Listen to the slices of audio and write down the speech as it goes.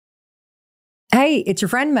Hey, it's your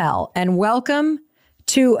friend Mel, and welcome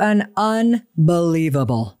to an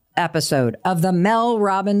unbelievable episode of the Mel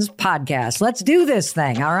Robbins Podcast. Let's do this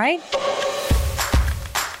thing, all right?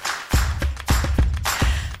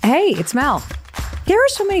 Hey, it's Mel. There are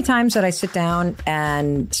so many times that I sit down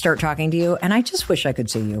and start talking to you, and I just wish I could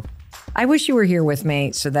see you. I wish you were here with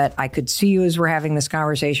me so that I could see you as we're having this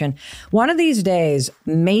conversation. One of these days,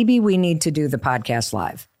 maybe we need to do the podcast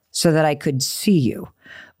live so that I could see you.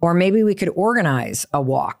 Or maybe we could organize a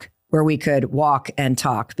walk where we could walk and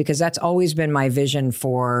talk, because that's always been my vision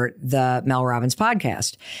for the Mel Robbins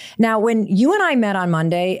podcast. Now, when you and I met on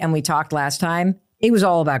Monday and we talked last time, it was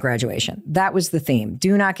all about graduation. That was the theme.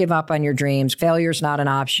 Do not give up on your dreams. Failure's not an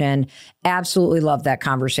option. Absolutely loved that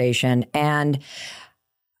conversation. And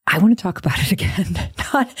I want to talk about it again.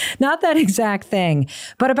 Not that exact thing,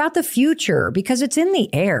 but about the future, because it's in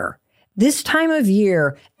the air. This time of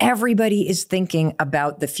year, everybody is thinking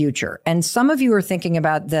about the future. And some of you are thinking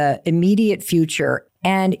about the immediate future,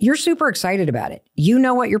 and you're super excited about it. You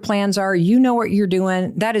know what your plans are. You know what you're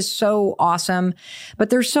doing. That is so awesome. But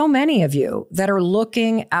there's so many of you that are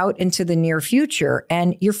looking out into the near future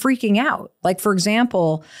and you're freaking out. Like, for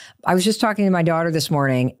example, I was just talking to my daughter this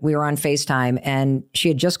morning. We were on FaceTime and she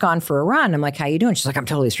had just gone for a run. I'm like, how you doing? She's like, I'm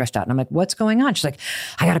totally stressed out. And I'm like, what's going on? She's like,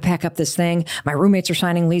 I got to pack up this thing. My roommates are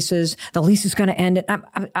signing leases. The lease is going to end.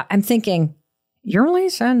 I'm thinking, your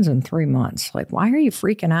lease ends in 3 months. Like, why are you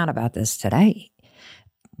freaking out about this today?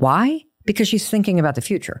 Why? Because she's thinking about the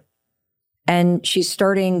future. And she's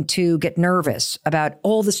starting to get nervous about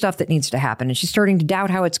all the stuff that needs to happen. And she's starting to doubt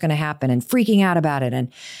how it's going to happen and freaking out about it.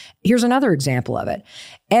 And here's another example of it.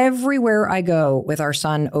 Everywhere I go with our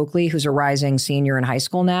son, Oakley, who's a rising senior in high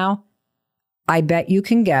school now, I bet you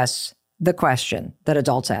can guess the question that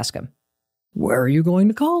adults ask him. Where are you going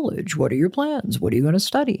to college? What are your plans? What are you going to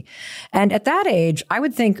study? And at that age, I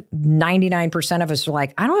would think 99% of us are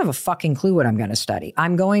like, I don't have a fucking clue what I'm going to study.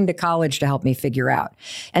 I'm going to college to help me figure out.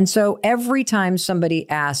 And so every time somebody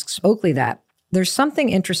asks Oakley that, there's something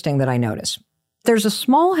interesting that I notice. There's a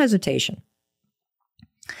small hesitation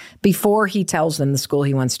before he tells them the school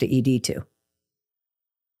he wants to ED to.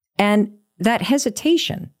 And that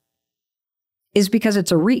hesitation is because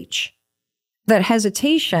it's a reach. That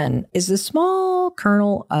hesitation is the small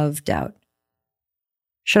kernel of doubt.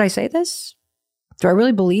 Should I say this? Do I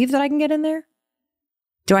really believe that I can get in there?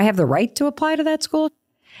 Do I have the right to apply to that school?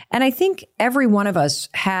 And I think every one of us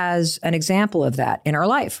has an example of that in our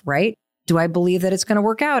life, right? Do I believe that it's going to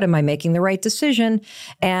work out? Am I making the right decision?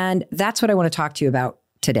 And that's what I want to talk to you about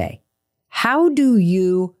today. How do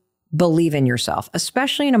you believe in yourself,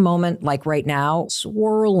 especially in a moment like right now,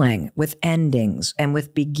 swirling with endings and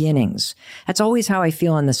with beginnings? That's always how I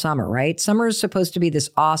feel in the summer, right? Summer is supposed to be this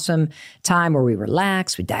awesome time where we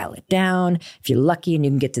relax, we dial it down. If you're lucky and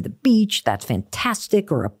you can get to the beach, that's fantastic,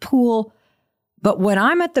 or a pool. But when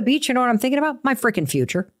I'm at the beach, you know what I'm thinking about? My freaking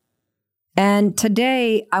future. And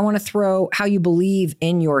today, I want to throw how you believe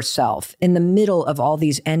in yourself in the middle of all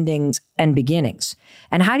these endings and beginnings.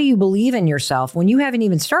 And how do you believe in yourself when you haven't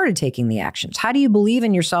even started taking the actions? How do you believe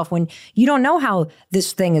in yourself when you don't know how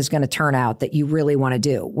this thing is going to turn out that you really want to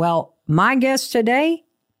do? Well, my guest today,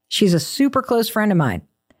 she's a super close friend of mine,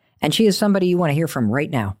 and she is somebody you want to hear from right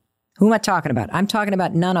now. Who am I talking about? I'm talking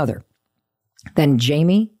about none other than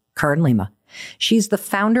Jamie Kern-Lima. She's the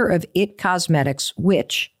founder of It Cosmetics,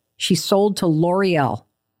 which she sold to L'Oreal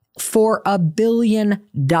for $1 billion.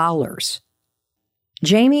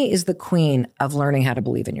 Jamie is the queen of learning how to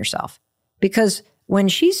believe in yourself, because when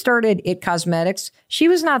she started It Cosmetics, she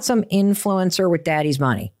was not some influencer with daddy's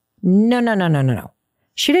money. No.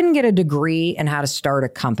 She didn't get a degree in how to start a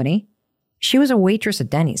company. She was a waitress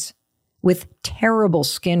at Denny's with terrible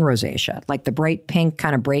skin rosacea, like the bright pink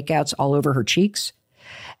kind of breakouts all over her cheeks.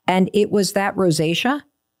 And it was that rosacea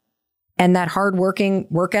and that hardworking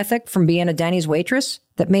work ethic from being a Denny's waitress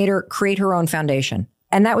that made her create her own foundation.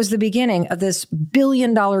 And that was the beginning of this $1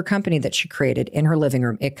 billion company that she created in her living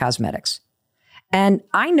room, It Cosmetics. And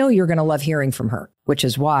I know you're going to love hearing from her, which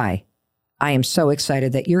is why I am so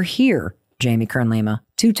excited that you're here, Jamie Kern-Lima,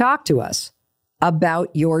 to talk to us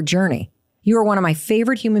about your journey. You are one of my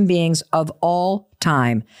favorite human beings of all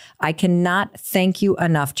time. I cannot thank you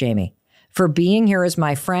enough, Jamie, for being here as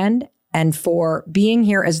my friend and for being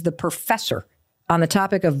here as the professor on the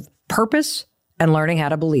topic of purpose and learning how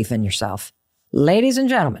to believe in yourself. Ladies and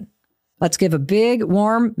gentlemen, let's give a big,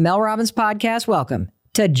 warm Mel Robbins podcast welcome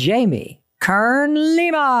to Jamie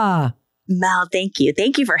Kern-Lima. Mel, thank you.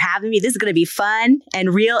 Thank you for having me. This is going to be fun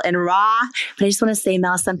and real and raw. But I just want to say,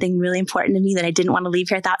 Mel, something really important to me that I didn't want to leave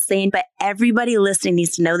here without saying, but everybody listening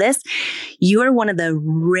needs to know this. You are one of the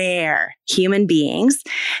rare human beings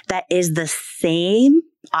that is the same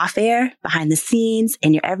off air, behind the scenes,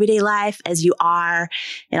 in your everyday life as you are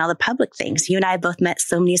in all the public things. You and I have both met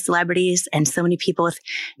so many celebrities and so many people with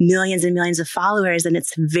millions and millions of followers, and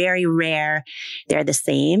it's very rare they're the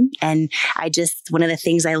same. And one of the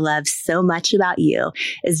things I love so much about you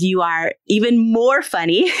is you are even more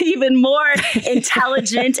funny, even more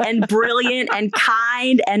intelligent and brilliant and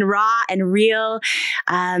kind and raw and real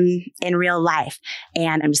in real life.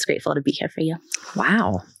 And I'm just grateful to be here for you.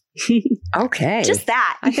 Wow. Okay. Just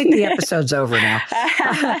that. I think the episode's over now.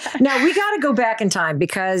 Now, we got to go back in time,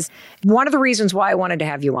 because one of the reasons why I wanted to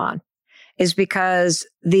have you on is because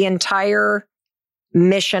the entire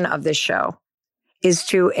mission of this show is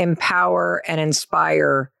to empower and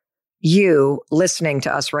inspire you listening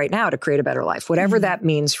to us right now to create a better life, whatever that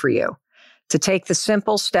means for you, to take the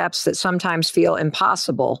simple steps that sometimes feel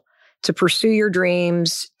impossible to pursue your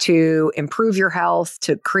dreams, to improve your health,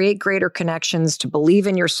 to create greater connections, to believe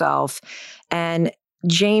in yourself. And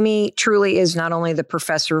Jamie truly is not only the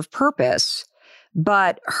professor of purpose,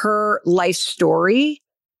 but her life story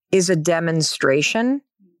is a demonstration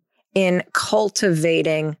in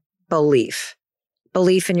cultivating belief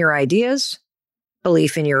in your ideas,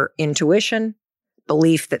 belief in your intuition,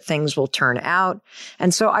 belief that things will turn out.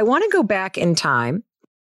 And so I want to go back in time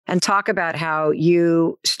and talk about how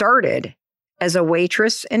you started as a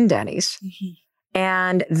waitress in Denny's,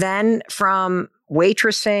 and then from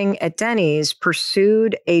waitressing at Denny's,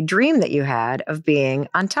 pursued a dream that you had of being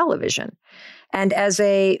on television. And as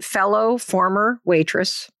a fellow former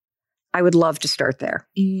waitress, I would love to start there.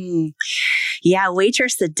 Yeah,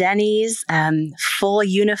 waitress at Denny's, full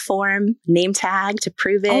uniform, name tag to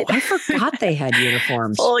prove it. Oh, I forgot they had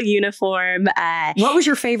uniforms. Full uniform. What was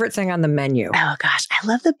your favorite thing on the menu? Oh gosh, I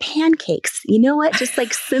love the pancakes. You know what? Just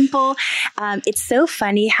like simple. It's so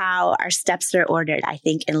funny how our steps are ordered, I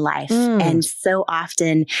think, in life. And so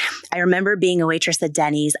often, I remember being a waitress at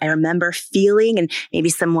Denny's. I remember feeling, and maybe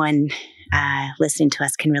someone listening to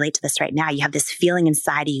us can relate to this right now. You have this feeling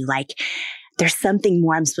inside of you like, there's something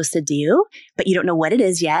more I'm supposed to do, but you don't know what it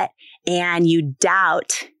is yet. And you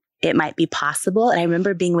doubt it might be possible. And I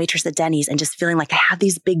remember being a waitress at Denny's and just feeling like I have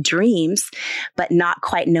these big dreams, but not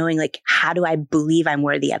quite knowing, like, how do I believe I'm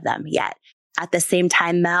worthy of them yet? At the same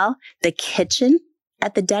time, Mel, the kitchen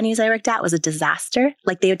at the Denny's I worked at was a disaster.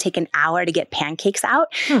 Like, they would take an hour to get pancakes out.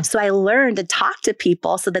 So I learned to talk to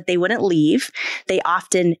people so that they wouldn't leave. They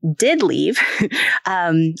often did leave,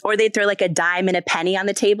 or they'd throw like a dime and a penny on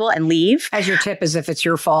the table and leave. As your tip, as if it's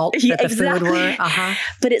your fault that the food were.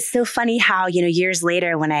 But it's so funny how, years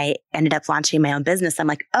later when I ended up launching my own business, I'm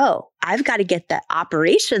like, oh, I've got to get the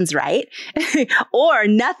operations right or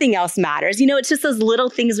nothing else matters. It's just those little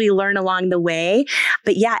things we learn along the way.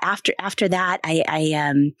 But yeah, after that,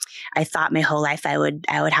 I thought my whole life I would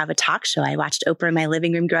have a talk show. I watched Oprah in my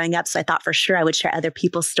living room growing up. So I thought for sure I would share other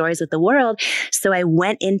people's stories with the world. So I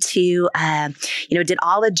went into, did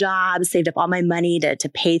all the jobs, saved up all my money to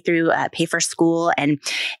pay for school and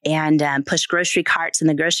push grocery carts in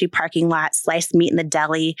the grocery parking lot, sliced meat in the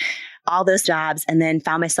deli, all those jobs, and then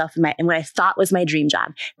found myself in what I thought was my dream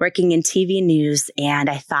job, working in TV news. And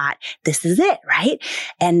I thought, this is it, right?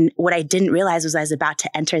 And what I didn't realize was I was about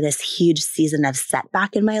to enter this huge season of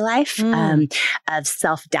setback in my life, of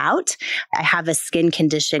self-doubt. I have a skin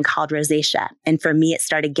condition called rosacea. And for me, it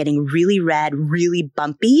started getting really red, really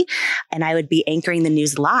bumpy. And I would be anchoring the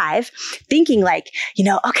news live, thinking like,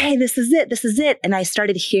 okay, this is it. And I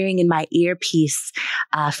started hearing in my earpiece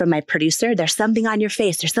from my producer, there's something on your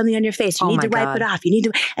face. There's something on your face. You need to wipe it off. You need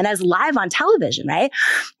to. And I was live on television, right?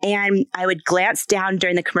 And I would glance down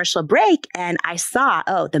during the commercial break and I saw,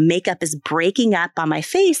 oh, the makeup is breaking up on my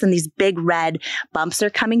face and these big red bumps are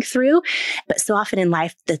coming through. But so often in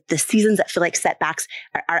life, the seasons that feel like setbacks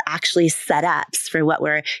are actually setups for what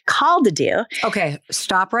we're called to do. Okay,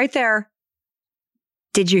 stop right there.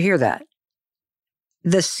 Did you hear that?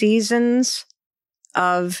 The seasons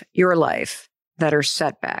of your life that are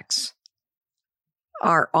setbacks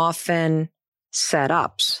are often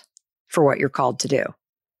setups for what you're called to do.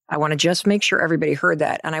 I want to just make sure everybody heard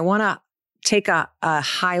that. And I want to take a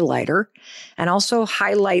highlighter and also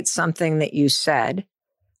highlight something that you said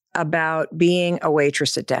about being a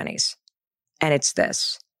waitress at Denny's. And it's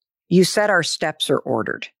this. You said our steps are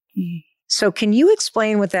ordered. So can you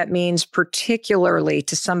explain what that means, particularly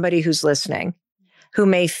to somebody who's listening, who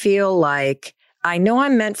may feel like, I know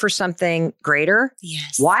I'm meant for something greater.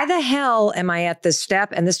 Yes. Why the hell am I at this step?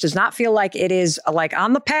 And this does not feel like it is like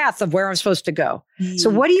on the path of where I'm supposed to go. So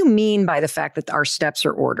what do you mean by the fact that our steps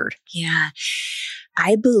are ordered? Yeah.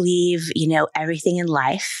 I believe, everything in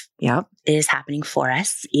life is happening for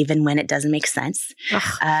us, even when it doesn't make sense.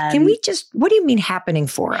 Can we what do you mean happening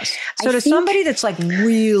for us? So to somebody that's like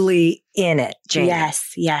really in it, Jane.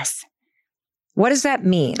 Yes. What does that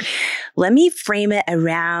mean? Let me frame it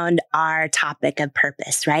around our topic of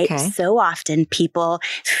purpose, right? Okay. So often people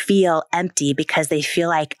feel empty because they feel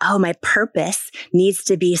like, oh, my purpose needs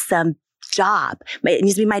to be some job. It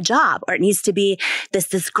needs to be my job, or it needs to be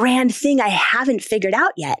this grand thing I haven't figured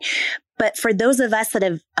out yet. But for those of us that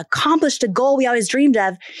have accomplished a goal we always dreamed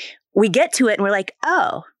of, we get to it and we're like,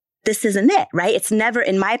 oh, this isn't it, right? It's never,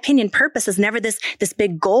 in my opinion, purpose is never this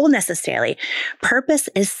big goal necessarily. Purpose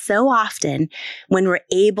is so often when we're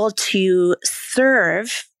able to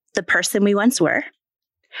serve the person we once were,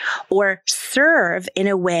 or serve in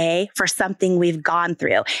a way for something we've gone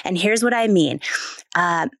through. And here's what I mean.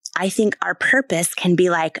 I think our purpose can be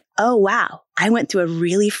like, oh, wow, I went through a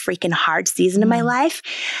really freaking hard season in my life.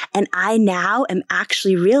 And I now am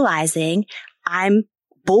actually realizing I'm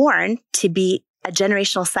born to be a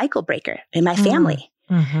generational cycle breaker in my family.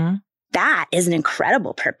 Mm-hmm. That is an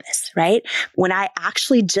incredible purpose, right? When I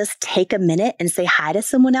actually just take a minute and say hi to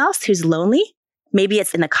someone else who's lonely. Maybe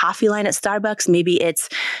it's in the coffee line at Starbucks. Maybe it's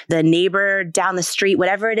the neighbor down the street,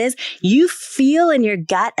 whatever it is. You feel in your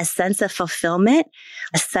gut a sense of fulfillment,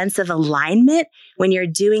 a sense of alignment when you're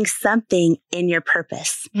doing something in your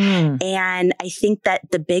purpose. And I think that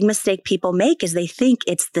the big mistake people make is they think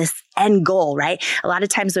it's this end goal, right? A lot of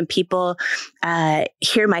times when people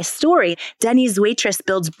hear my story, Denny's Waitress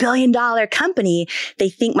builds $1 billion company, they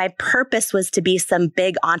think my purpose was to be some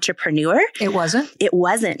big entrepreneur. It wasn't? It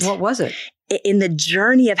wasn't. What was it? In the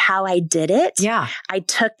journey of how I did it, I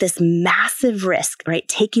took this massive risk, right?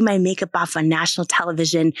 Taking my makeup off on national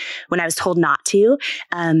television when I was told not to,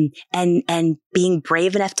 and being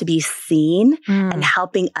brave enough to be seen and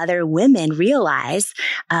helping other women realize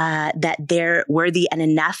that they're worthy and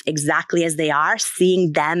enough exactly as they are,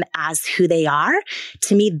 seeing them as who they are.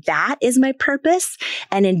 To me, that is my purpose.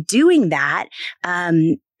 And in doing that,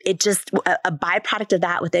 it just, a byproduct of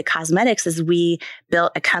that with It Cosmetics is we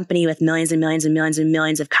built a company with millions and millions and millions and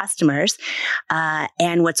millions of customers.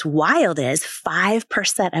 And what's wild is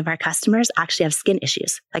 5% of our customers actually have skin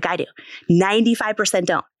issues like I do. 95%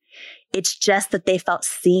 don't. It's just that they felt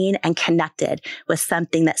seen and connected with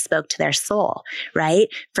something that spoke to their soul, right?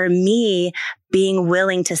 For me, being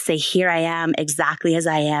willing to say, here I am exactly as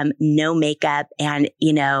I am, no makeup and,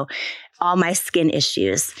 all my skin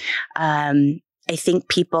issues. I think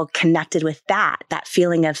people connected with that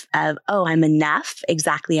feeling of, oh, I'm enough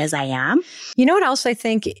exactly as I am. You know what else I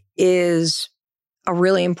think is a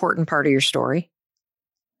really important part of your story?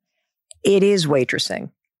 It is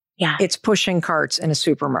waitressing. Yeah. It's pushing carts in a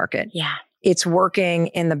supermarket. Yeah. It's working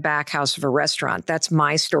in the back house of a restaurant. That's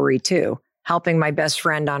my story too. Helping my best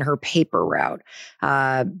friend on her paper route,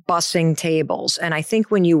 bussing tables. And I think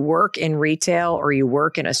when you work in retail or you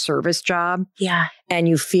work in a service job and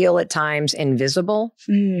you feel at times invisible,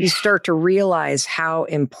 you start to realize how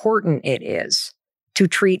important it is to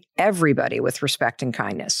treat everybody with respect and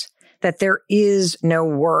kindness, that there is no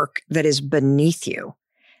work that is beneath you.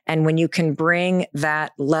 And when you can bring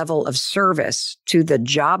that level of service to the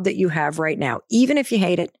job that you have right now, even if you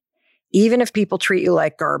hate it, even if people treat you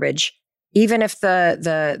like garbage, even if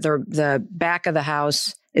the back of the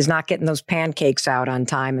house is not getting those pancakes out on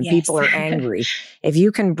time and people are angry, if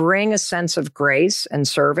you can bring a sense of grace and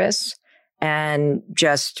service and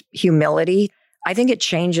just humility, I think it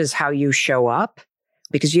changes how you show up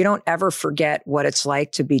because you don't ever forget what it's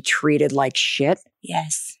like to be treated like shit.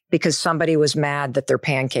 Yes. Because somebody was mad that their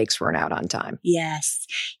pancakes weren't out on time. Yes.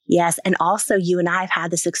 Yes. And also you and I have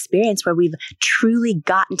had this experience where we've truly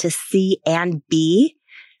gotten to see and be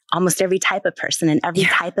almost every type of person and every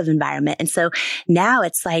type of environment. And so now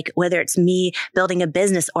it's like, whether it's me building a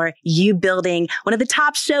business or you building one of the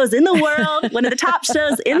top shows in the world,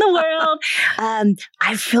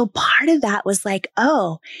 I feel part of that was like,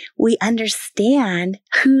 oh, we understand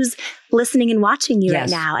who's listening and watching you right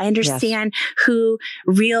now. I understand who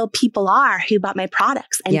real people are who bought my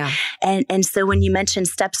products. And so when you mention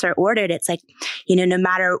steps are ordered, it's like, no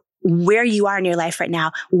matter where you are in your life right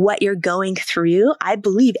now, what you're going through. I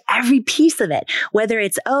believe every piece of it, whether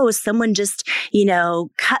it's, oh, someone just,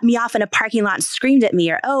 cut me off in a parking lot and screamed at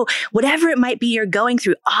me, or, oh, whatever it might be you're going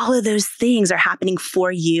through, all of those things are happening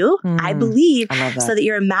for you. I believe, so that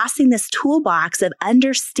you're amassing this toolbox of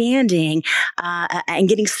understanding and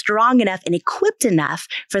getting strong enough and equipped enough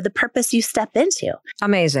for the purpose you step into.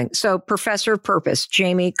 Amazing. So Professor of Purpose,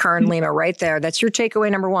 Jamie Kern-Lima, right there. That's your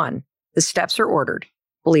takeaway number one. The steps are ordered.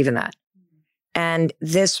 Believe in that. And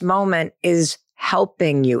this moment is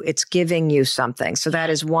helping you. It's giving you something. So that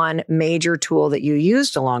is one major tool that you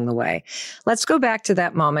used along the way. Let's go back to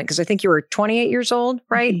that moment, because I think you were 28 years old,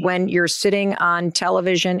 right? Mm-hmm. When you're sitting on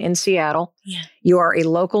television in Seattle. Yeah. You are a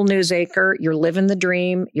local news anchor. You're living the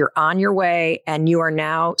dream. You're on your way. And you are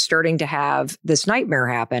now starting to have this nightmare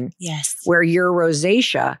happen. Yes. Where your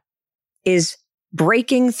rosacea is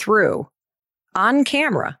breaking through on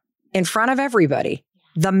camera in front of everybody.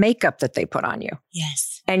 The makeup that they put on you.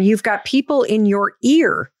 Yes. And you've got people in your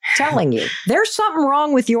ear telling you there's something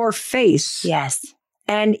wrong with your face. Yes.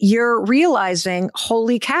 And you're realizing,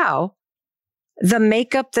 holy cow, the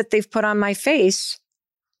makeup that they've put on my face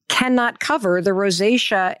cannot cover the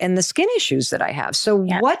rosacea and the skin issues that I have. So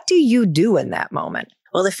what do you do in that moment?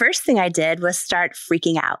 Well, the first thing I did was start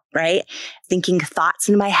freaking out, right? Thinking thoughts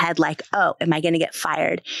in my head like, oh, am I going to get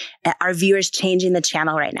fired? Are viewers changing the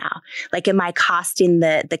channel right now? Like, am I costing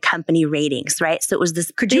the company ratings, right? So it was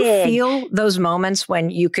this Could you feel those moments when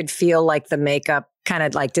you could feel like the makeup kind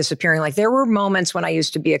of like disappearing? Like, there were moments when I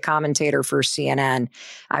used to be a commentator for CNN.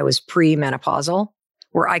 I was pre-menopausal,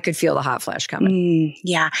 where I could feel the hot flash coming.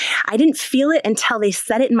 Yeah. I didn't feel it until they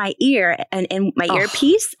said it in my ear and in my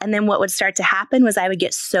earpiece. And then what would start to happen was I would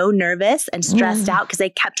get so nervous and stressed out because they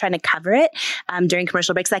kept trying to cover it during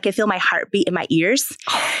commercial breaks. I could feel my heartbeat in my ears.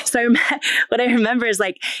 So what I remember is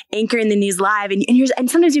like anchoring the news live and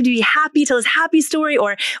sometimes you have to be happy, tell this happy story,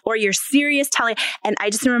 or you're serious telling. And I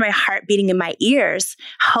just remember my heart beating in my ears,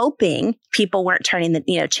 hoping people weren't changing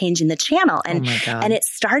the channel. And, and it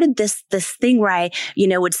started this thing where I,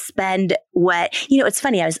 would spend it's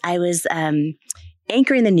funny. I was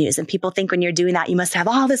anchoring the news, and people think when you're doing that, you must have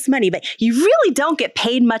all this money, but you really don't get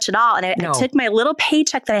paid much at all. And I took my little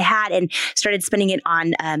paycheck that I had and started spending it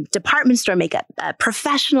on department store makeup,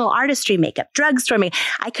 professional artistry makeup, drugstore makeup.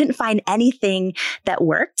 I couldn't find anything that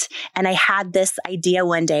worked. And I had this idea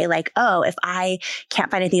one day, like, oh, if I can't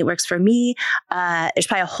find anything that works for me, there's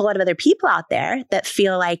probably a whole lot of other people out there that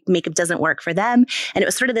feel like makeup doesn't work for them. And it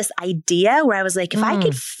was sort of this idea where I was like, if I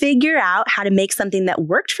could figure out how to make something that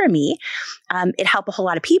worked for me, it helped a whole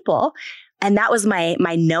lot of people. And that was my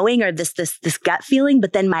knowing, or this gut feeling.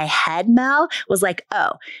 But then my head, Mel, was like,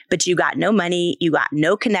 oh, but you got no money, you got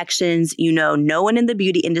no connections, no one in the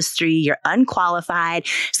beauty industry, you're unqualified.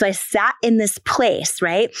 So I sat in this place,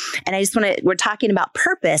 right? And we're talking about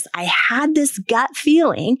purpose. I had this gut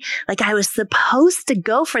feeling like I was supposed to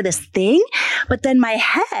go for this thing. But then my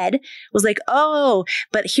head was like, oh,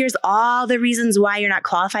 but here's all the reasons why you're not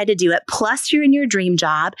qualified to do it. Plus you're in your dream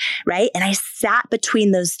job, right? And I sat between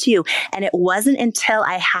those two. And it wasn't until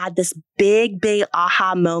I had this big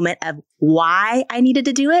aha moment of why I needed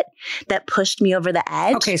to do it that pushed me over the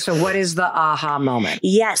edge. Okay, so what is the aha moment?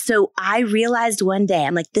 Yeah, so I realized one day,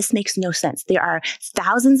 I'm like, this makes no sense. There are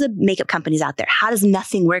thousands of makeup companies out there. How does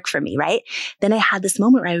nothing work for me, right? Then I had this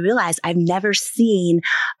moment where I realized I've never seen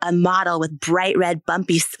a model with bright red,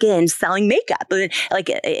 bumpy skin selling makeup.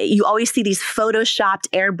 Like, you always see these photoshopped,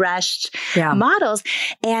 airbrushed models.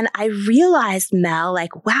 And I realized, Mel,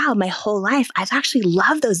 like, wow, my whole life, I've actually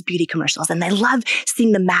loved those beauty commercials, and I love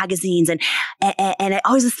seeing the magazines, and I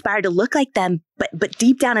always aspired to look like them, but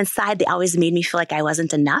deep down inside, they always made me feel like I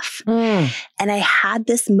wasn't enough. And I had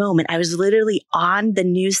this moment. I was literally on the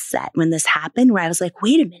news set when this happened, where I was like,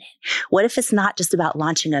 wait a minute, what if it's not just about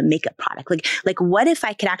launching a makeup product? Like what if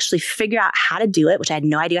I could actually figure out how to do it, which I had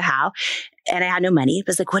no idea how, and I had no money.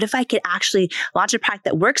 But it's like, what if I could actually launch a product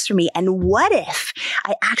that works for me? And what if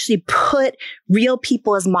I actually put real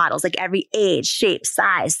people as models, like every age, shape,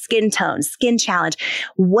 size, skin tone, skin challenge?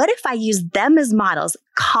 What if I use them as models,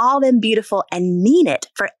 call them beautiful, and mean it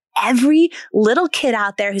for every little kid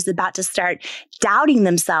out there who's about to start doubting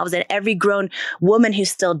themselves, and every grown woman who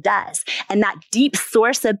still does? And that deep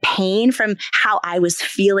source of pain from how I was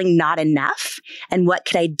feeling not enough, and what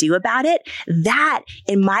could I do about it? That,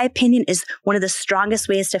 in my opinion, is one of the strongest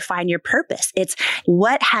ways to find your purpose. It's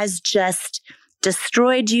what has just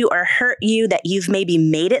destroyed you or hurt you that you've maybe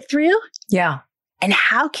made it through. Yeah. And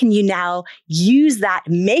how can you now use that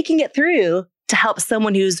making it through to help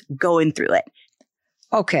someone who's going through it?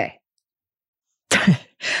 Okay.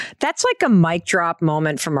 That's like a mic drop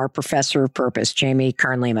moment from our professor of purpose, Jamie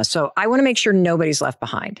Kern-Lima. So I want to make sure nobody's left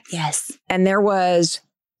behind. Yes. And there was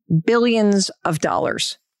billions of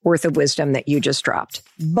dollars worth of wisdom that you just dropped.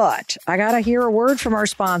 But I got to hear a word from our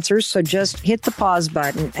sponsors. So just hit the pause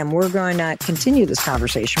button and we're going to continue this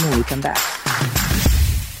conversation when we come back.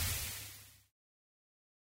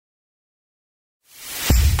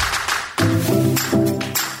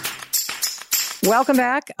 Welcome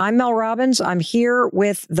back. I'm Mel Robbins. I'm here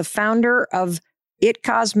with the founder of It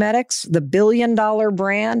Cosmetics, the billion-dollar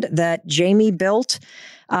brand that Jamie built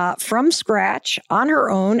from scratch on her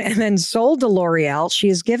own and then sold to L'Oreal. She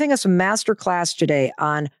is giving us a masterclass today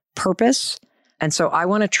on purpose. And so I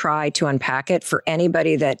want to try to unpack it for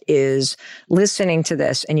anybody that is listening to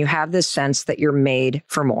this and you have this sense that you're made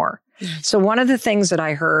for more. So one of the things that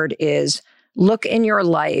I heard is look in your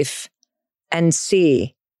life and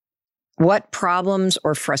see what problems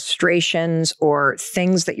or frustrations or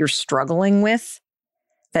things that you're struggling with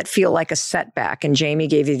that feel like a setback. And Jamie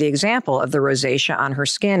gave you the example of the rosacea on her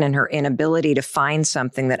skin and her inability to find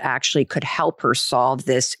something that actually could help her solve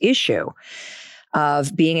this issue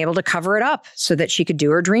of being able to cover it up so that she could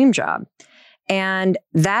do her dream job. And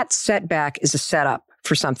that setback is a setup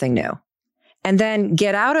for something new. And then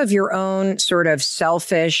get out of your own sort of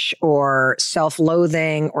selfish or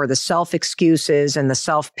self-loathing or the self-excuses and the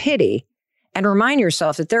self-pity and remind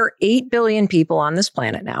yourself that there are 8 billion people on this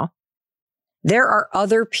planet now. There are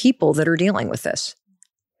other people that are dealing with this.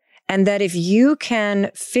 And that if you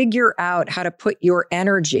can figure out how to put your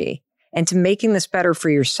energy into making this better for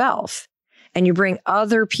yourself and you bring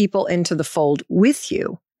other people into the fold with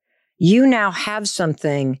you, you now have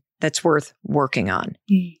something that's worth working on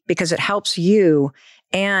because it helps you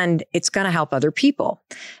and it's going to help other people.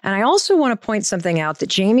 And I also want to point something out that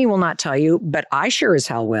Jamie will not tell you, but I sure as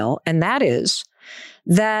hell will. And that is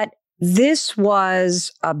that this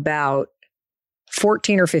was about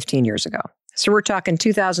 14 or 15 years ago. So we're talking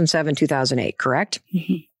 2007, 2008, correct?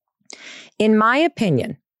 Mm-hmm. In my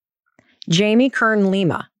opinion, Jamie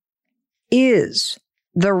Kern-Lima is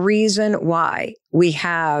the reason why we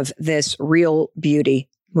have this real beauty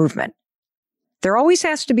movement. There always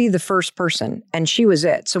has to be the first person, and she was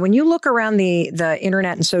it. So when you look around the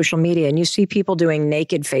internet and social media and you see people doing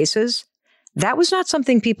naked faces, that was not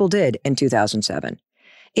something people did in 2007.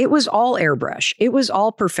 It was all airbrush. It was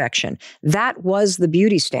all perfection. That was the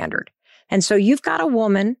beauty standard. And so you've got a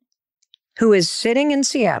woman who is sitting in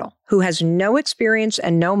Seattle, who has no experience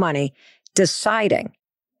and no money, deciding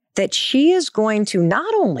that she is going to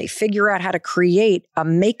not only figure out how to create a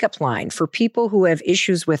makeup line for people who have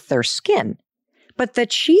issues with their skin, but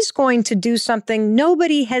that she's going to do something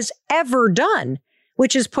nobody has ever done,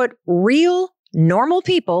 which is put real, normal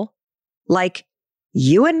people like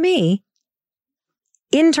you and me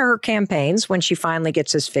into her campaigns when she finally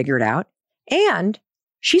gets this figured out. And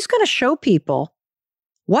she's going to show people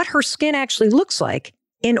what her skin actually looks like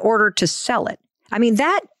in order to sell it. I mean,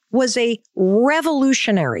 that was a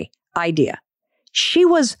revolutionary idea. She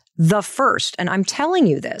was the first. And I'm telling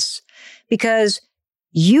you this because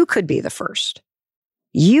you could be the first.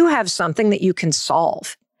 You have something that you can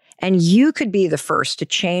solve, and you could be the first to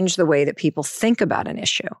change the way that people think about an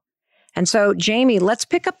issue. And so, Jamie, let's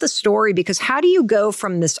pick up the story, because how do you go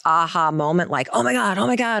from this aha moment, like, oh my God, oh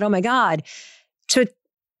my God, oh my God, to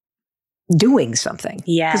doing something?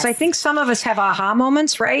 Yes. Because I think some of us have aha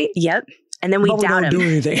moments, right? Yep. And then we doubt him. Do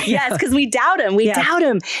anything. Yes, because we doubt him. We doubt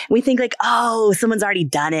him. We think like, oh, someone's already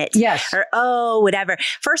done it. Yes. Or, oh, whatever.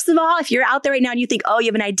 First of all, if you're out there right now and you think, oh, you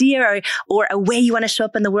have an idea or a way you want to show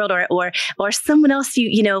up in the world or someone else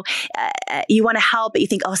you want to help, but you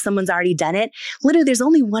think, oh, someone's already done it. Literally, there's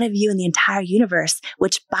only one of you in the entire universe,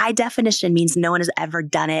 which by definition means no one has ever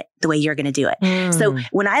done it the way you're going to do it. So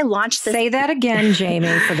when I launched this. Say that again,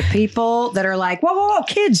 Jamie, for the people that are like, whoa,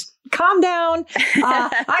 kids. Calm down.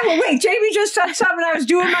 Wait, Jamie just said something. I was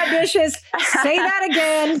doing my dishes. Say that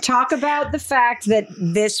again. Talk about the fact that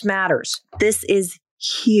this matters. This is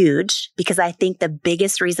huge because I think the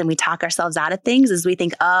biggest reason we talk ourselves out of things is we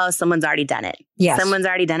think, oh, someone's already done it. Yes. Someone's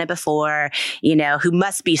already done it before, who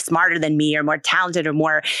must be smarter than me or more talented or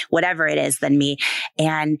more whatever it is than me.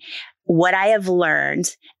 And what I have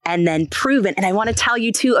learned and then proven, and I want to tell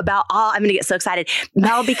you too about I'm going to get so excited,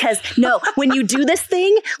 Mel, because when you do this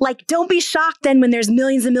thing, like, don't be shocked then when there's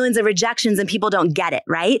millions and millions of rejections and people don't get it,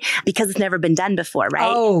 right? Because it's never been done before,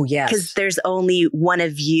 right? Oh, yes. Because there's only one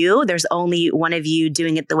of you. There's only one of you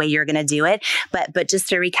doing it the way you're going to do it. But just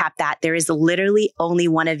to recap that, there is literally only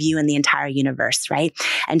one of you in the entire universe, right?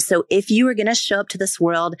 And so if you are going to show up to this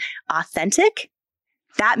world authentic,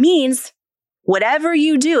 that means Whatever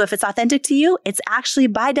you do, if it's authentic to you, it's actually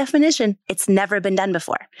by definition, it's never been done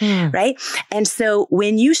before, right? And so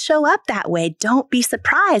when you show up that way, don't be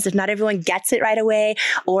surprised if not everyone gets it right away.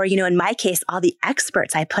 Or, in my case, all the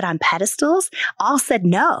experts I put on pedestals all said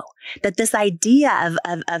no, that this idea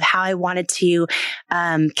of how I wanted to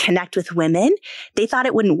connect with women, they thought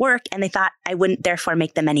it wouldn't work and they thought I wouldn't therefore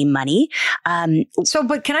make them any money.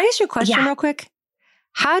 But can I ask you a question real quick?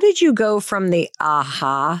 How did you go from the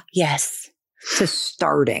aha? Yes. To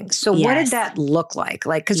starting. So what did that look like?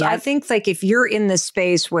 Because I think if you're in this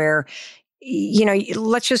space where,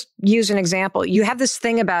 let's just use an example. You have this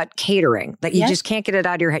thing about catering that you just can't get it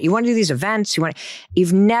out of your head. You want to do these events.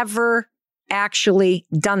 You've never actually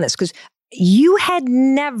done this because you had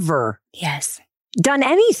never done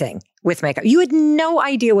anything with makeup. You had no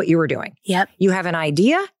idea what you were doing. Yep. You have an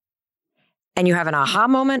idea and you have an aha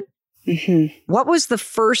moment. Mm-hmm. What was the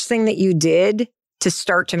first thing that you did to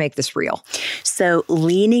start to make this real? So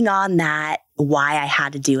leaning on that, why I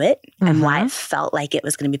had to do it and why I felt like it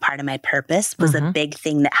was going to be part of my purpose was a big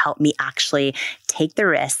thing that helped me actually take the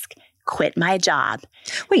risk, quit my job.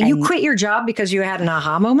 Wait, you quit your job because you had an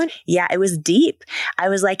aha moment? Yeah, it was deep. I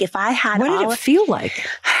was like, if I had What did it feel like?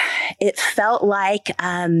 It felt like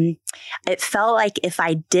if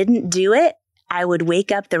I didn't do it, I would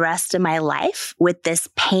wake up the rest of my life with this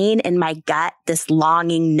pain in my gut, this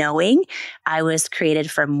longing, knowing I was created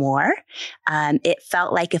for more. It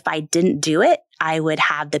felt like if I didn't do it, I would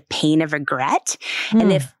have the pain of regret.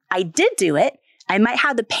 And if I did do it, I might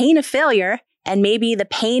have the pain of failure and maybe the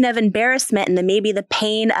pain of embarrassment and then maybe the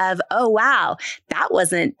pain of, oh, wow,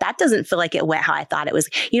 that doesn't feel like it went how I thought it was.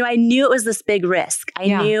 I knew it was this big risk.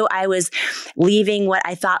 I knew I was leaving what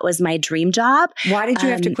I thought was my dream job. Why did you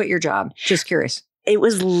have to quit your job? Just curious. It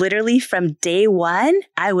was literally from day one,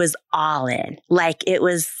 I was all in.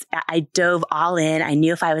 I dove all in. I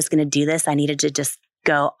knew if I was going to do this, I needed to just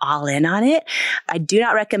go all in on it. I do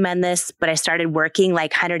not recommend this, but I started working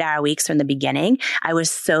 100-hour weeks from the beginning. I was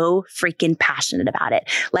so freaking passionate about it.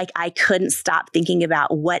 I couldn't stop thinking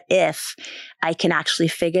about what if I can actually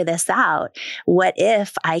figure this out? What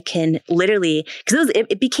if I can literally, because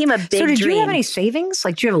it became a big dream. So did you have any savings? Do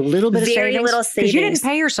you have a little bit of savings? Very little savings. Because you didn't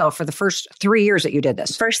pay yourself for the first 3 years that you did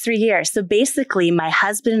this. First 3 years. So basically, my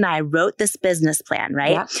husband and I wrote this business plan,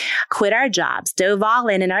 right? Yeah. Quit our jobs, dove all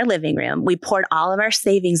in our living room. We poured all of our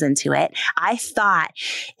savings into it. I thought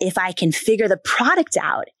if I can figure the product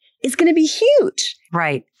out, it's going to be huge.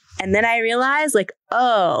 Right. And then I realized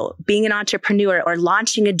being an entrepreneur or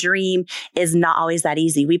launching a dream is not always that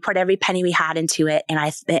easy. We put every penny we had into it. And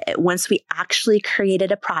once we actually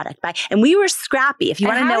created a product, and we were scrappy. If you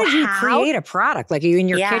want to know how did you create a product? Are you in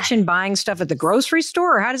your kitchen buying stuff at the grocery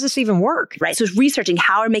store? Or how does this even work? Right. So researching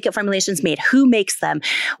how are makeup formulations made? Who makes them?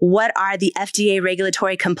 What are the FDA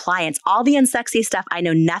regulatory compliance? All the unsexy stuff I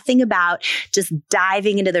know nothing about, just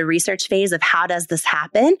diving into the research phase of how does this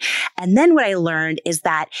happen? And then what I learned is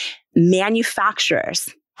that manufacturers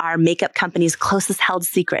are makeup companies' closest held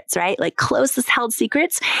secrets, right? Closest held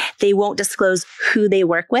secrets. They won't disclose who they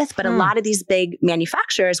work with, but a lot of these big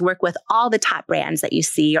manufacturers work with all the top brands that you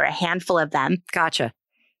see or a handful of them. Gotcha.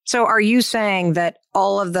 So are you saying that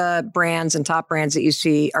all of the brands and top brands that you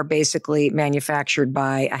see are basically manufactured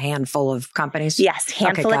by a handful of companies? Yes,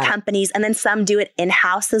 handful of companies. And then some do it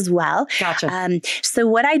in-house as well. Gotcha. So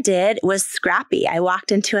what I did was scrappy. I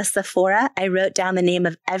walked into a Sephora. I wrote down the name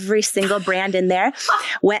of every single brand in there,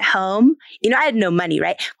 went home. I had no money,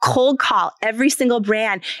 right? Cold call every single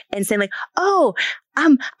brand and saying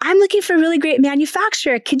I'm looking for a really great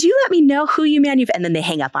manufacturer. Could you let me know who you manufacture? And then they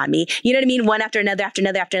hang up on me. You know what I mean? One after another, after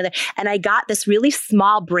another, after another. And I got this really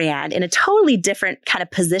small brand in a totally different kind of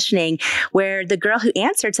positioning where the girl who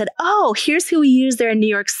answered said, oh, here's who we use. They're in New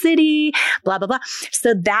York City, blah, blah, blah.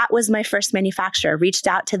 So that was my first manufacturer. Reached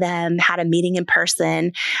out to them, had a meeting in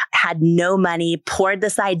person, had no money, poured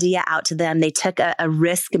this idea out to them. They took a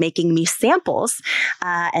risk making me samples.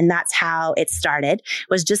 And that's how it started,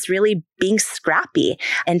 was just really being scrappy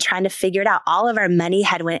and trying to figure it out. All of our money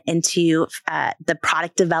had went into the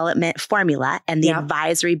product development formula and the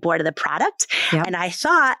advisory board of the product. Yep. And I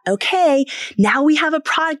thought, okay, now we have a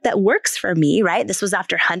product that works for me, right? This was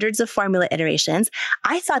after hundreds of formula iterations.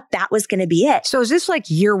 I thought that was going to be it. So is this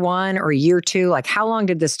year one or year two? How long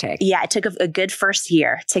did this take? Yeah, it took a good first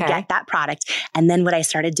year to get that product. And then what I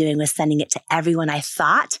started doing was sending it to everyone I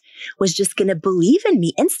thought was just going to believe in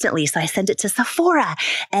me instantly. So I sent it to Sephora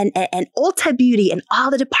and Ulta Beauty and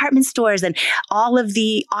all the department stores and all of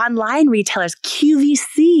the online retailers,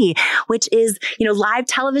 QVC, which is, live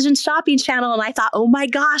television shopping channel. And I thought, oh my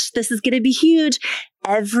gosh, this is going to be huge.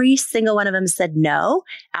 every single one of them said no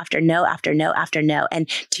after no, after no, after no. And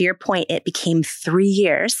to your point, it became 3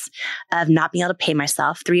 years of not being able to pay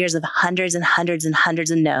myself, 3 years of hundreds and hundreds and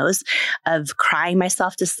hundreds of no's, of crying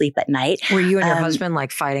myself to sleep at night. Were you and your husband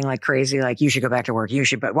like fighting like crazy? Like, you should go back to work. You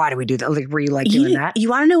should, but why do we do that? Like, were you like doing that? You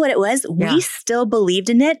want to know what it was? Yeah. We still believed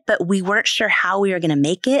in it, but we weren't sure how we were going to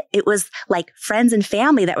make it. It was like friends and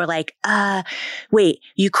family that were like, wait,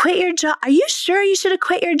 you quit your job? Are you sure you should have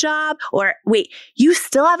quit your job? Or wait, you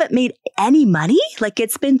still haven't made any money? Like,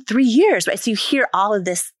 it's been 3 years, right? So you hear all of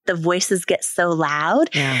this, the voices get so loud.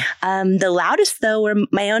 Yeah. The loudest though were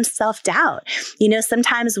my own self-doubt. You know,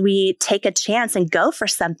 sometimes we take a chance and go for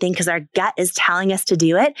something because our gut is telling us to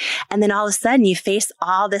do it. And then all of a sudden you face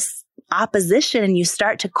all this opposition and you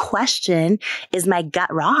start to question, is my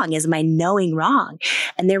gut wrong? Is my knowing wrong?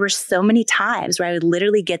 And there were so many times where I would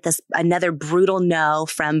literally get another brutal no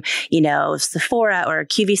from, you know, Sephora or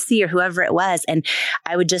QVC or whoever it was. And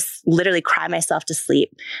I would just literally cry myself to sleep.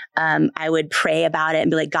 I would pray about it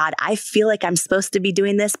and be like, God, I feel like I'm supposed to be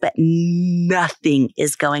doing this, but nothing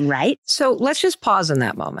is going right. So let's just pause in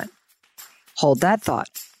that moment. Hold that thought.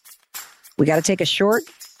 We got to take a short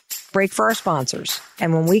break for our sponsors.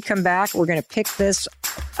 And when we come back, we're going to pick this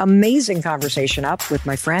amazing conversation up with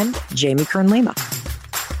my friend, Jamie Kern-Lima.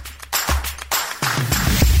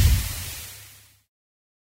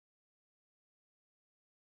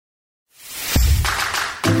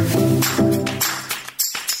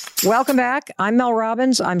 Welcome back. I'm Mel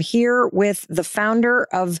Robbins. I'm here with the founder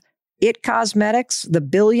of It Cosmetics, the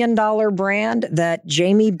billion-dollar brand that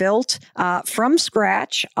Jamie built from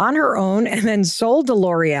scratch on her own and then sold to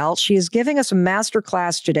L'Oreal. She is giving us a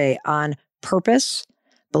masterclass today on purpose,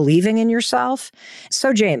 believing in yourself.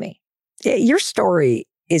 So, Jamie, your story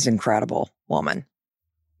is incredible, woman.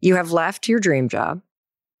 You have left your dream job.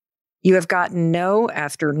 You have gotten no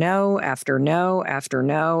after no after no after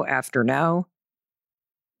no after no.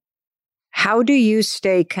 How do you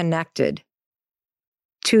stay connected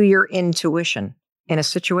to your intuition in a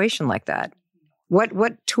situation like that? What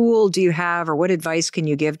tool do you have, or what advice can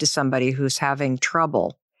you give to somebody who's having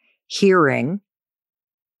trouble hearing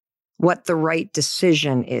what the right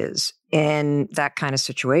decision is in that kind of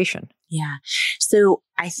situation? Yeah. So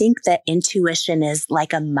I think that intuition is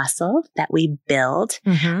like a muscle that we build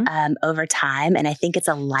over time. And I think it's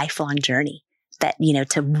a lifelong journey. That, you know,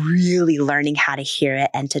 to really learning how to hear it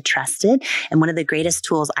and to trust it. And one of the greatest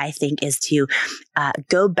tools, I think, is to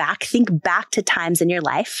think back to times in your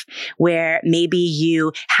life where maybe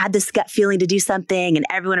you had this gut feeling to do something and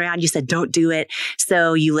everyone around you said, don't do it.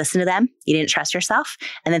 So you listen to them, you didn't trust yourself,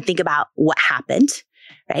 and then think about what happened.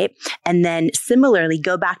 Right. And then similarly,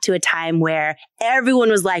 go back to a time where everyone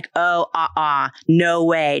was like, oh, no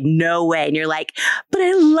way, no way. And you're like, but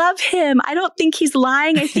I love him. I don't think he's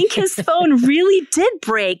lying. I think his phone really did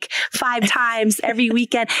break 5 times every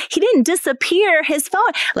weekend. He didn't disappear. His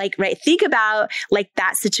phone, like, right. Think about like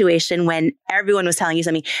that situation when everyone was telling you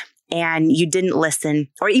something and you didn't listen,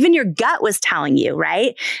 or even your gut was telling you,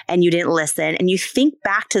 right? And you didn't listen. And you think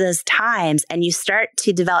back to those times and you start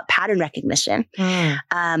to develop pattern recognition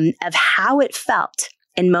of how it felt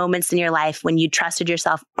in moments in your life when you trusted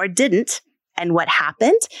yourself or didn't, and what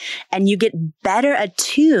happened. And you get better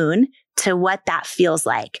attuned to what that feels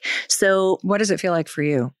like. So what does it feel like for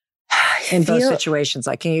you in those situations?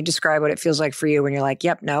 Like, can you describe what it feels like for you when you're like,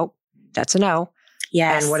 yep, no, that's a no?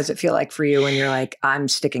 Yes. And what does it feel like for you when you're like, I'm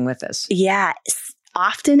sticking with this? Yeah.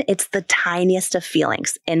 Often it's the tiniest of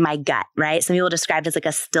feelings in my gut, right? Some people describe it as like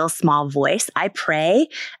a still small voice. I pray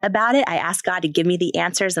about it. I ask God to give me the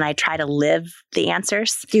answers and I try to live the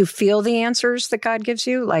answers. Do you feel the answers that God gives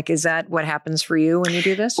you? Like, is that what happens for you when you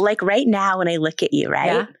do this? Like right now when I look at you,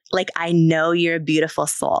 right? Yeah. Like I know you're a beautiful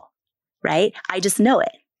soul, right? I just know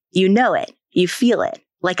it. You know it. You feel it.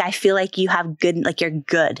 Like, I feel like you have good, like you're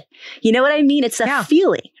good. You know what I mean? It's a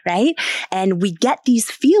feeling, right? And we get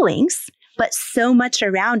these feelings, but so much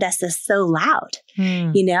around us is so loud,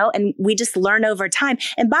 you know, and we just learn over time.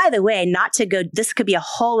 And by the way, not to go, this could be a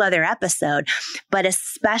whole other episode, but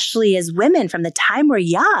especially as women from the time we're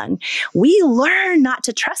young, we learn not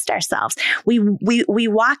to trust ourselves. We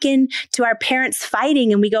walk into our parents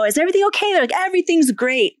fighting and we go, is everything okay? They're like, everything's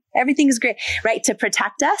great. Everything's great, right? To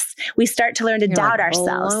protect us, we start to learn to doubt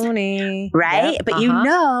ourselves, right? Yep. But you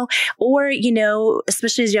know, or, you know,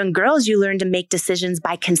 especially as young girls, you learn to make decisions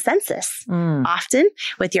by consensus, often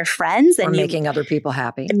with your friends. And making other people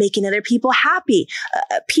happy. And making other people happy.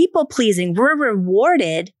 People pleasing. We're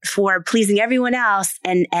rewarded for pleasing everyone else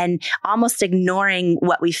and almost ignoring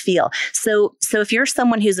what we feel. So if you're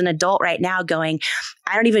someone who's an adult right now going,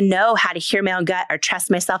 I don't even know how to hear my own gut or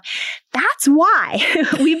trust myself. That's why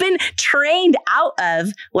we've been trained out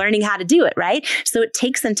of learning how to do it, right? So it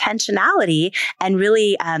takes intentionality and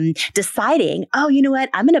really deciding, oh, you know what?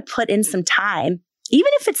 I'm going to put in some time,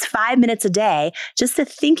 even if it's 5 minutes a day, just to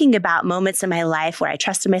thinking about moments in my life where I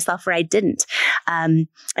trusted myself, where I didn't. And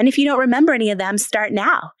if you don't remember any of them, start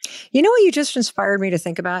now. You know what you just inspired me to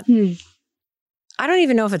think about? I don't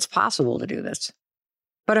even know if it's possible to do this,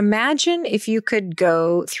 but imagine if you could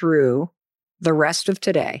go through the rest of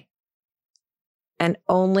today and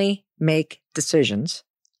only make decisions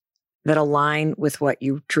that align with what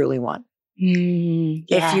you truly want.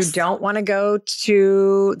 Yes. If you don't want to go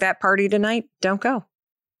to that party tonight, don't go.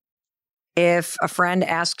 If a friend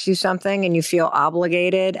asks you something and you feel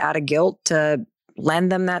obligated out of guilt to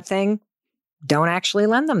lend them that thing, don't actually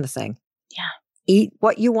lend them the thing. Yeah. Eat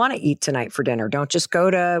what you want to eat tonight for dinner. Don't just go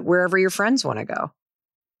to wherever your friends want to go.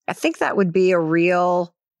 I think that would be a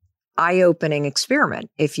real eye-opening experiment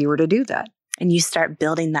if you were to do that. And you start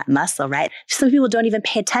building that muscle, right? Some people don't even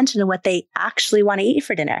pay attention to what they actually want to eat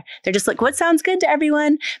for dinner. They're just like, what sounds good to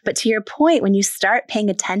everyone? But to your point, when you start paying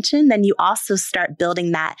attention, then you also start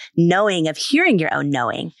building that knowing of hearing your own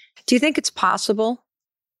knowing. Do you think it's possible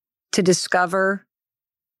to discover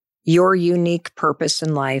your unique purpose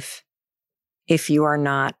in life if you are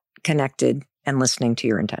not connected and listening to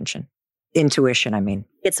your intuition, I mean?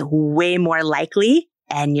 It's way more likely.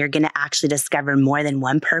 And you're going to actually discover more than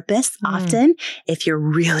one purpose often if you're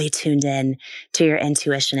really tuned in to your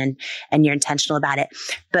intuition and you're intentional about it.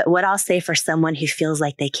 But what I'll say for someone who feels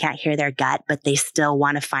like they can't hear their gut, but they still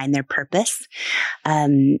want to find their purpose,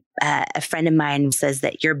 a friend of mine says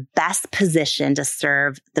that you're best positioned to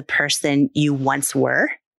serve the person you once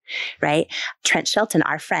were. Right? Trent Shelton,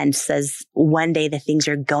 our friend, says one day the things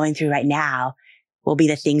you're going through right now will be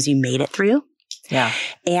the things you made it through. Yeah.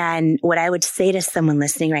 And what I would say to someone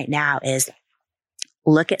listening right now is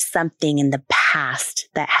look at something in the past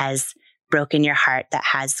that has broken your heart, that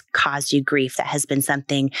has caused you grief, that has been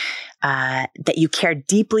something that you care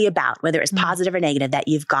deeply about, whether it's positive or negative, that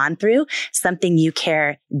you've gone through, something you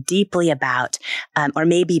care deeply about, or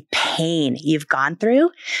maybe pain you've gone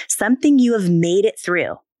through, something you have made it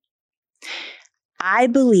through. I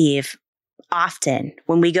believe often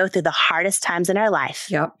when we go through the hardest times in our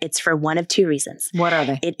life, it's for one of two reasons. What are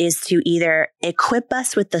they? It is to either equip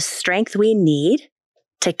us with the strength we need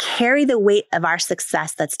to carry the weight of our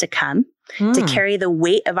success that's to come, to carry the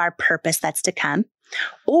weight of our purpose that's to come,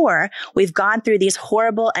 or we've gone through these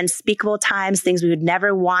horrible, unspeakable times, things we would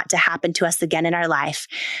never want to happen to us again in our life,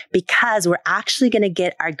 because we're actually going to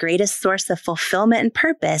get our greatest source of fulfillment and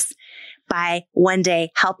purpose by one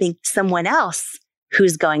day helping someone else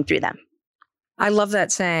who's going through them. I love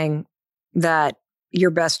that saying that you're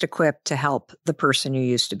best equipped to help the person you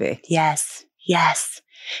used to be. Yes. Yes.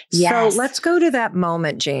 Yes. So let's go to that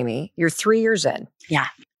moment, Jamie. You're 3 years in. Yeah.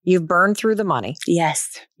 You've burned through the money.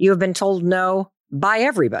 Yes. You have been told no by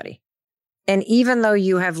everybody. And even though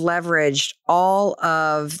you have leveraged all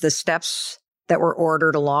of the steps that were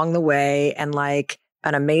ordered along the way and like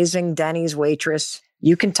an amazing Denny's waitress,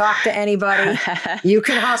 you can talk to anybody, you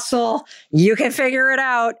can hustle, you can figure it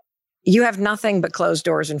out. You have nothing but closed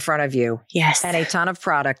doors in front of you. Yes. And a ton of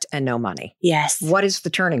product and no money. Yes. What is the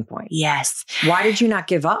turning point? Yes. Why did you not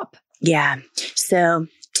give up? Yeah. So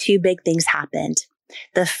 2 big things happened.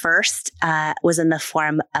 The first was in the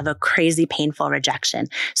form of a crazy, painful rejection.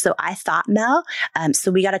 So I thought, Mel,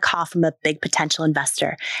 so we got a call from a big potential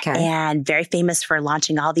investor and very famous for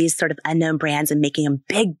launching all these sort of unknown brands and making them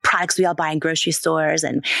big products we all buy in grocery stores.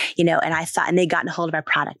 And, you know, and I thought, and they'd gotten a hold of our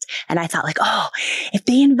product. And I thought like, oh, if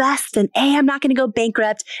they invest and A, I'm not going to go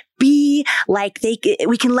bankrupt. B, like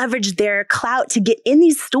we can leverage their clout to get in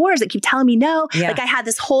these stores that keep telling me no. Yeah. Like I had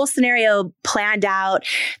this whole scenario planned out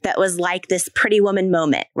that was like this Pretty Woman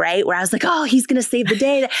moment, right? Where I was like, oh, he's going to save the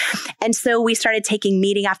day. And so we started taking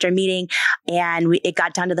meeting after meeting, and it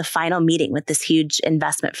got down to the final meeting with this huge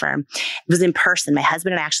investment firm. It was in person. My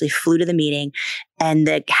husband and I actually flew to the meeting, and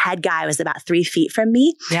the head guy was about 3 feet from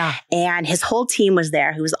me. Yeah. And his whole team was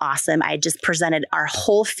there, who was awesome. I just presented our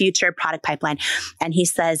whole future product pipeline. And he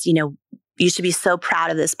says, you know, you should be so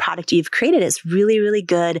proud of this product you've created. It's really, really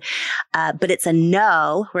good. But it's a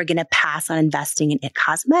no. We're going to pass on investing in IT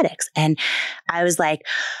Cosmetics. And I was like,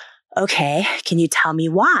 okay, can you tell me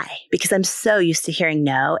why? Because I'm so used to hearing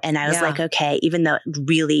no. And I was like, okay, even though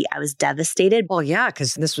really I was devastated. Well, yeah,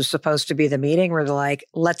 because this was supposed to be the meeting where they're like,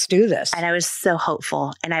 let's do this. And I was so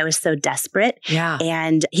hopeful and I was so desperate. Yeah.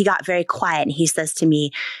 And he got very quiet and he says to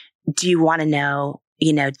me, do you want to know,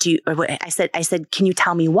 you know, I said, can you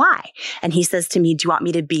tell me why? And he says to me, do you want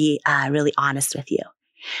me to be really honest with you?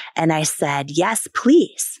 And I said, yes,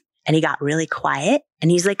 please. And he got really quiet,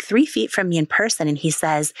 and he's like 3 feet from me in person. And he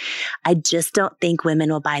says, I just don't think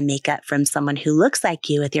women will buy makeup from someone who looks like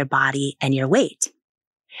you with your body and your weight.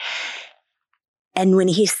 And when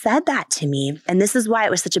he said that to me, and this is why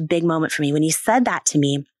it was such a big moment for me, when he said that to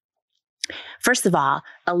me, first of all,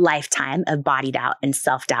 a lifetime of body doubt and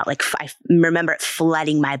self-doubt. Like I remember it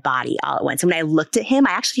flooding my body all at once. And when I looked at him,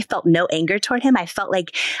 I actually felt no anger toward him. I felt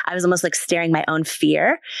like I was almost like staring my own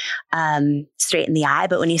fear straight in the eye.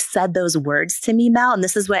 But when he said those words to me, Mel, and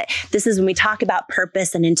this is when we talk about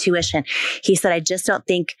purpose and intuition, he said, I just don't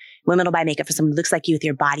think women will buy makeup for someone who looks like you with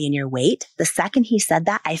your body and your weight. The second he said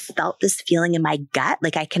that, I felt this feeling in my gut.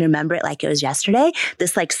 Like I can remember it like it was yesterday,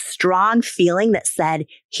 this like strong feeling that said,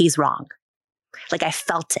 he's wrong. Like I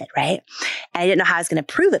felt it, right? And I didn't know how I was going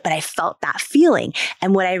to prove it, but I felt that feeling.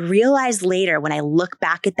 And what I realized later when I look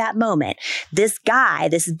back at that moment, this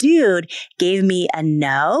dude gave me a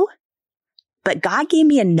no, but God gave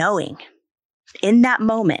me a knowing in that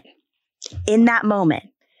moment.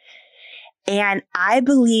 And I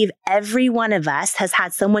believe every one of us has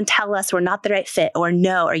had someone tell us we're not the right fit, or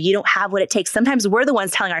no, or you don't have what it takes. Sometimes we're the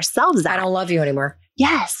ones telling ourselves that. I don't love you anymore.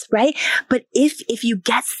 Yes, right? But if you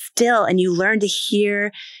get still and you learn to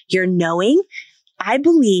hear your knowing, I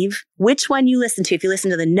believe which one you listen to. If you listen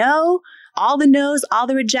to the no, all the no's, all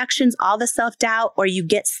the rejections, all the self-doubt, or you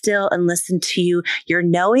get still and listen to your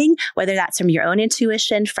knowing, whether that's from your own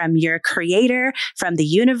intuition, from your creator, from the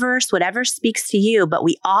universe, whatever speaks to you, but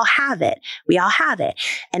we all have it. We all have it.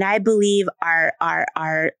 And I believe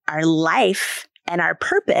our life and our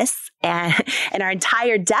purpose and our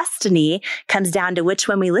entire destiny comes down to which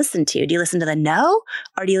one we listen to. Do you listen to the no,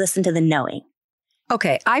 or do you listen to the knowing?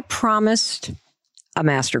 Okay, I promised a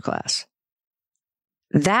masterclass.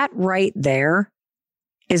 That right there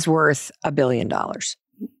is worth $1 billion.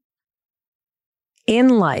 In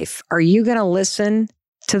life, are you going to listen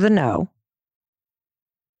to the no,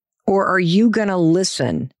 or are you going to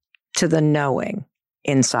listen to the knowing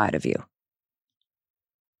inside of you?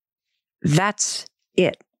 That's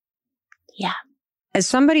it. Yeah. As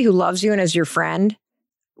somebody who loves you and as your friend,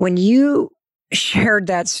 when you shared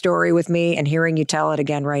that story with me and hearing you tell it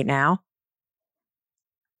again right now,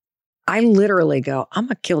 I literally go, I'm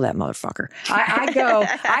going to kill that motherfucker. I go,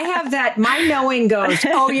 I have that, my knowing goes,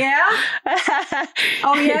 oh yeah?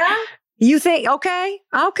 Oh yeah? You think, okay.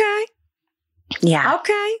 Yeah.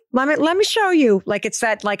 Okay. Let me show you. Like it's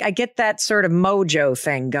that, like I get that sort of mojo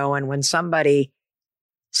thing going when somebody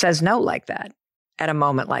says no like that at a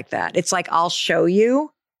moment like that. It's like, I'll show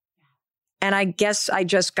you. And I guess I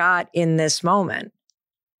just got in this moment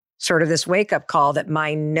sort of this wake up call that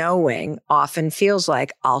my knowing often feels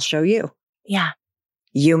like, I'll show you. Yeah.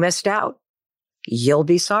 You missed out. You'll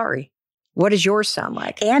be sorry. What does yours sound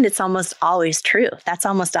like? And it's almost always true. That's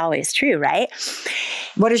almost always true, right?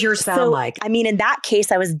 What does yours sound like? I mean, in that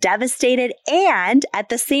case, I was devastated and at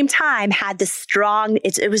the same time had this strong,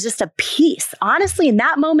 it was just a peace. Honestly, in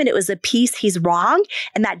that moment, it was a peace. He's wrong.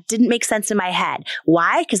 And that didn't make sense in my head.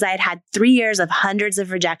 Why? Because I had 3 years of hundreds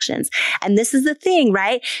of rejections. And this is the thing,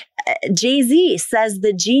 right? Jay-Z says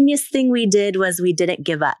the genius thing we did was we didn't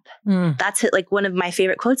give up. That's like one of my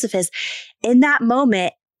favorite quotes of his. In that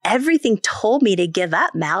moment, everything told me to give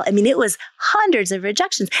up, Mel. I mean, it was hundreds of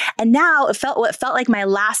rejections. And now what felt like my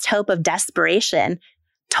last hope of desperation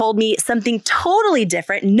told me something totally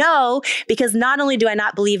different. No, because not only do I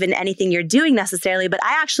not believe in anything you're doing necessarily, but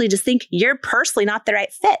I actually just think you're personally not the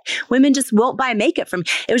right fit. Women just won't buy makeup from me.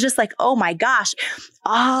 It was just like, oh my gosh,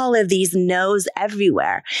 all of these no's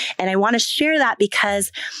everywhere. And I want to share that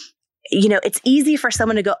because you know, it's easy for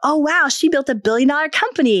someone to go, oh, wow, she built $1 billion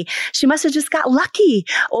company. She must have just got lucky.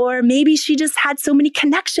 Or maybe she just had so many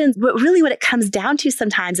connections. But really what it comes down to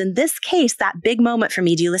sometimes, in this case, that big moment for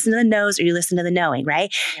me, do you listen to the no's or you listen to the knowing,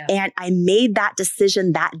 right? Yeah. And I made that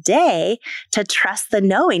decision that day to trust the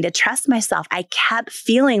knowing, to trust myself. I kept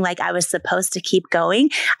feeling like I was supposed to keep going.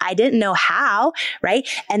 I didn't know how, right?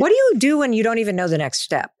 And what do you do when you don't even know the next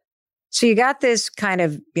step? So you got this kind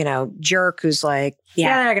of, you know, jerk who's like,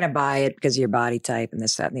 yeah, they're not going to buy it because of your body type and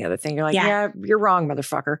this, that, and the other thing. You're like, yeah you're wrong,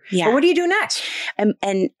 motherfucker. Yeah. But what do you do next? And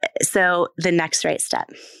so the next right step,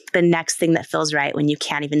 the next thing that feels right when you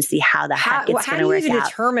can't even see how the heck it's going to work out. How do you even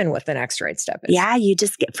determine what the next right step is? Yeah, you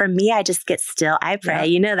just get, for me, I just get still. I pray,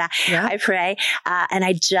 you know that. Yeah. I pray. And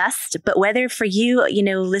but whether for you, you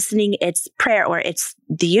know, listening, it's prayer or it's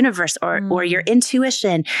the universe or your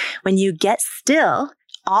intuition, when you get still,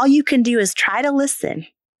 all you can do is try to listen,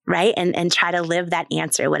 right? And try to live that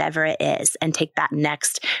answer, whatever it is, and take that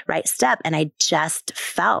next right step. And I just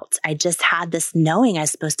had this knowing I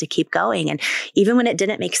was supposed to keep going. And even when it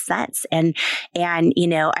didn't make sense. And,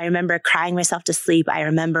 I remember crying myself to sleep. I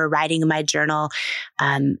remember writing in my journal,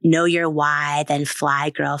 know your why, then fly,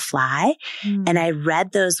 girl, fly. And I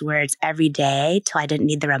read those words every day till I didn't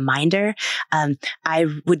need the reminder. I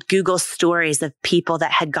would Google stories of people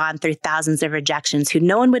that had gone through thousands of rejections who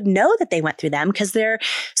no one would know that they went through them because they're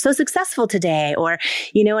so successful today. Or,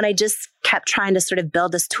 and I just kept trying to sort of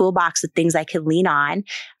build this toolbox of things I could lean on.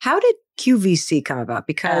 How did QVC come about?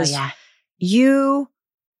 Because you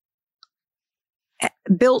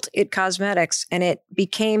built It Cosmetics and it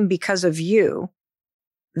became, because of you,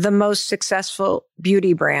 the most successful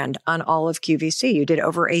beauty brand on all of QVC. You did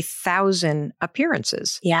over 1,000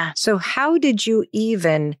 appearances. Yeah. So how did you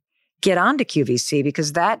even get onto QVC?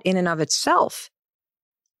 Because that in and of itself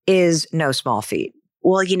is no small feat.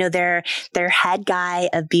 Well, their head guy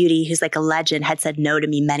of beauty, who's like a legend, had said no to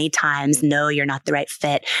me many times. No, you're not the right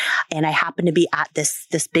fit. And I happened to be at this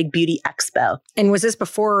big beauty expo. And was this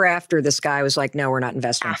before or after this guy was like, no, we're not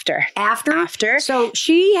investing? After. After? So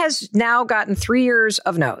she has now gotten 3 years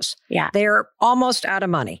of no's. Yeah. They're almost out of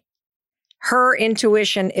money. Her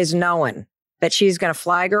intuition is knowing that she's going to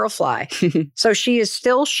fly, girl, fly. So she is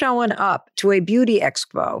still showing up to a beauty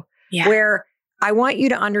expo where I want you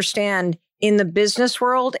to understand, in the business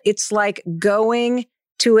world, it's like going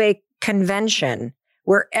to a convention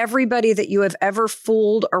where everybody that you have ever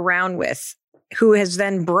fooled around with, who has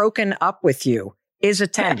then broken up with you, is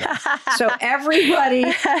attending. So everybody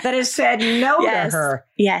that has said no to her,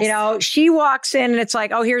 she walks in and it's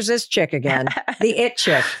like, oh, here's this chick again. The it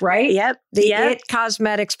chick, right? Yep. The it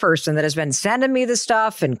cosmetics person that has been sending me the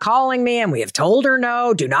stuff and calling me, and we have told her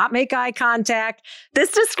no, do not make eye contact.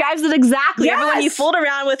 This describes it exactly. Yes. Everyone you fooled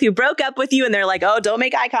around with, who broke up with you, and they're like, oh, don't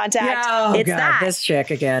make eye contact. Oh, it's God, that. This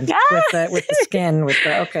chick again with the skin,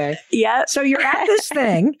 okay. Yeah. So you're at this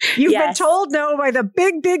thing. You've been told no by the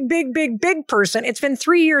big person. It's been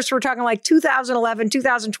 3 years. So we're talking like 2011,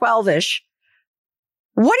 2012-ish.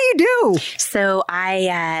 What do you do? So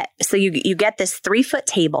you get this 3-foot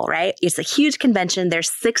table, right? It's a huge convention.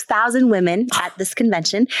 There's 6,000 women at this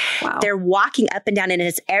convention. Wow. They're walking up and down, and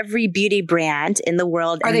it's every beauty brand in the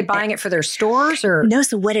world. Are they buying it for their stores or? No.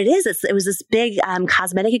 So what it is, it was this big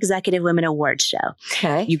Cosmetic Executive Women Awards show.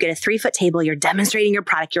 Okay. You get a 3-foot table. You're demonstrating your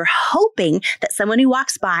product. You're hoping that someone who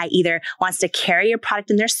walks by either wants to carry your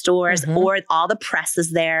product in their stores, or all the press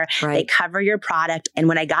is there. Right. They cover your product. And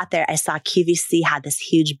when I got there, I saw QVC had this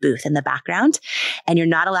huge booth in the background, and you're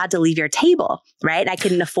not allowed to leave your table, right? I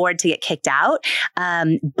couldn't afford to get kicked out.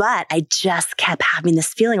 But I just kept having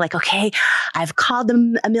this feeling like, okay, I've called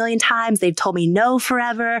them a million times. They've told me no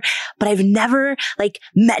forever, but I've never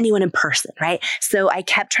met anyone in person, right? So I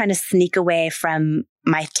kept trying to sneak away from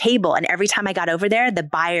my table. And every time I got over there, the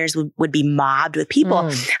buyers would be mobbed with people.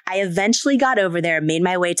 I eventually got over there, made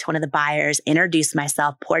my way to one of the buyers, introduced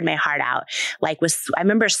myself, poured my heart out. I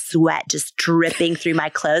remember sweat just dripping through my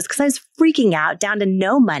clothes because I was freaking out, down to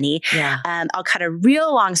no money. Yeah. I'll cut a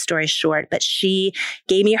real long story short, but she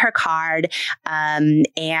gave me her card.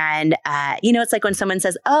 It's like when someone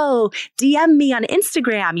says, oh, DM me on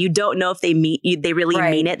Instagram. You don't know if they really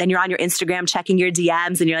mean it. Then you're on your Instagram checking your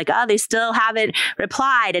DMs and you're like, oh, they still haven't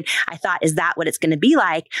replied. And I thought, is that what it's going to be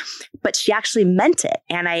like? But she actually meant it.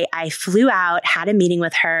 And I flew out, had a meeting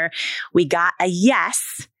with her. We got a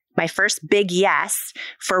yes, my first big yes,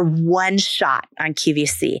 for one shot on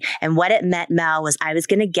QVC. And what it meant, Mel, was I was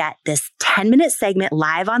going to get this 10-minute segment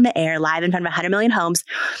live on the air, live in front of 100 million homes.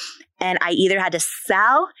 And I either had to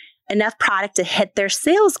sell enough product to hit their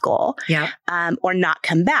sales goal or not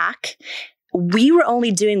come back. We were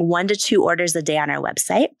only doing 1 to 2 orders a day on our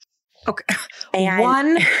website. Okay. And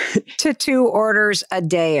 1 to 2 orders a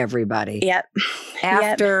day, everybody. Yep.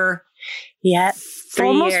 After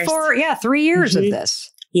 3 years. 3 years of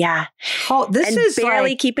this. Yeah. This is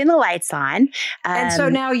barely keeping the lights on. And so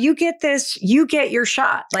now you get your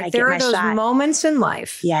shot. There are those moments in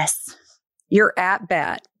life. Yes. You're at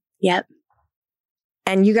bat. Yep.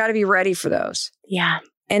 And you got to be ready for those. Yeah.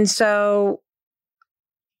 And so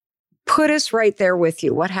put us right there with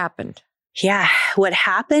you. What happened? Yeah. What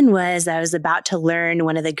happened was I was about to learn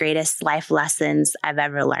one of the greatest life lessons I've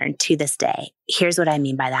ever learned to this day. Here's what I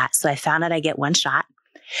mean by that. So I found out I get one shot,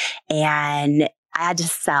 and I had to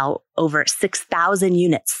sell over 6,000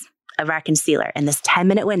 units of our concealer in this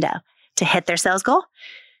 10-minute window to hit their sales goal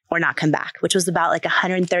or not come back, which was about like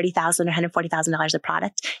 $130,000 or $140,000 of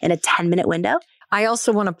product in a 10-minute window. I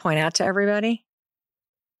also want to point out to everybody,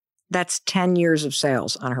 that's 10 years of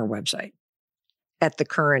sales on her website at the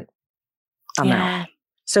current amount.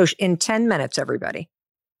 So in 10 minutes, everybody,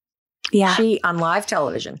 she on live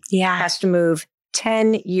television has to move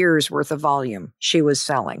 10 years worth of volume she was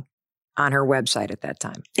selling on her website at that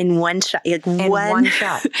time. In one shot. One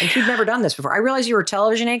shot. And she'd never done this before. I realize you were a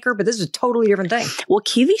television anchor, but this is a totally different thing. Well,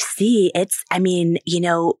 QVC,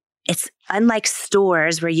 it's unlike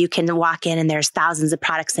stores where you can walk in and there's thousands of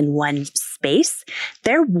products in one space.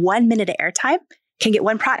 Their 1 minute of airtime can get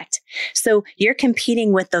one product. So you're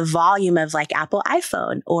competing with the volume of like Apple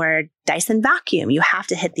iPhone or Dyson vacuum. You have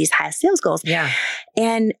to hit these high sales goals. Yeah.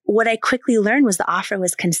 And what I quickly learned was the offer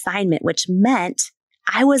was consignment, which meant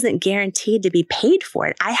I wasn't guaranteed to be paid for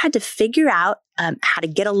it. I had to figure out how to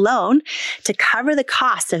get a loan to cover the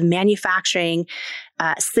cost of manufacturing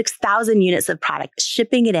 6,000 units of product,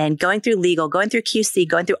 shipping it in, going through legal, going through QC,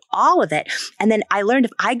 going through all of it. And then I learned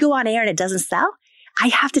if I go on air and it doesn't sell, I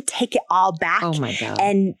have to take it all back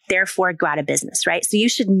and therefore go out of business, right? So you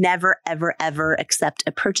should never, ever, ever accept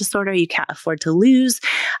a purchase order you can't afford to lose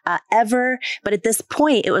ever. But at this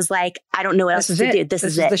point, it was like, I don't know what else to do. This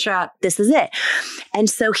is it. The shot. This is it. And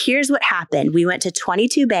so here's what happened. We went to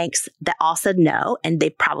 22 banks that all said no, and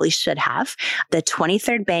they probably should have. The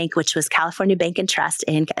 23rd bank, which was California Bank and Trust,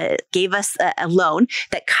 and gave us a loan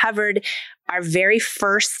that covered our very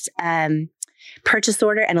first purchase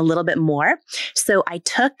order and a little bit more. So I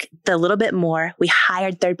took the little bit more. We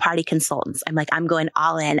hired third-party consultants. I'm like, I'm going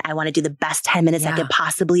all in. I want to do the best 10 minutes I could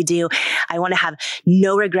possibly do. I want to have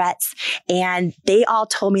no regrets. And they all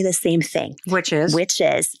told me the same thing. Which is,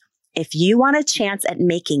 if you want a chance at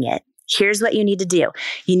making it, here's what you need to do.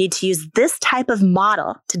 You need to use this type of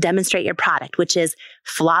model to demonstrate your product, which is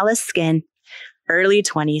flawless skin, early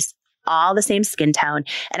 20s, all the same skin tone.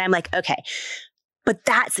 And I'm like, okay, but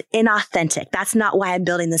that's inauthentic. That's not why I'm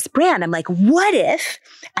building this brand. I'm like, what if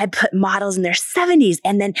I put models in their 70s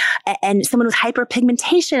and someone with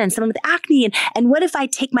hyperpigmentation and someone with acne? And what if I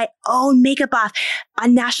take my own makeup off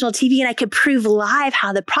on national TV and I could prove live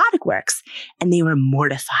how the product works? And they were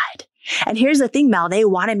mortified. And here's the thing, Mel, they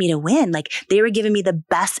wanted me to win. Like they were giving me the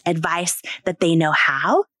best advice that they know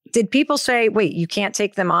how. Did people say, wait, you can't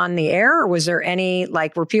take them on the air? Or was there any,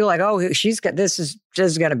 like, were people like, oh, she's got, this is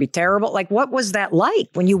just going to be terrible? Like, what was that like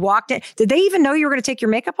when you walked in? Did they even know you were going to take your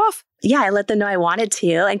makeup off? Yeah, I let them know I wanted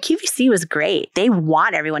to. And QVC was great. They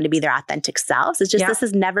want everyone to be their authentic selves. It's just, this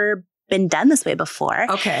has never been done this way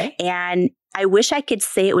before. Okay. And I wish I could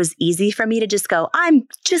say it was easy for me to just go, I'm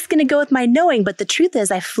just going to go with my knowing. But the truth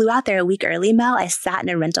is I flew out there a week early, Mel. I sat in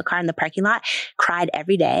a rental car in the parking lot, cried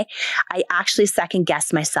every day. I actually second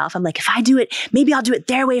guessed myself. I'm like, if I do it, maybe I'll do it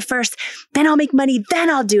their way first. Then I'll make money. Then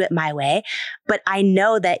I'll do it my way. But I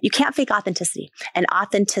know that you can't fake authenticity. And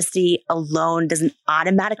authenticity alone doesn't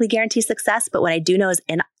automatically guarantee success. But what I do know is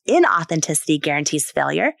inauthenticity guarantees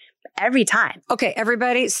failure every time. Okay,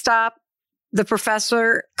 everybody stop. The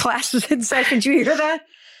professor classes in session. Did you hear that?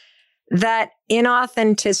 That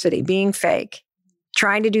inauthenticity, being fake,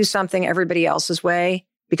 trying to do something everybody else's way,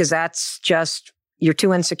 because that's just, you're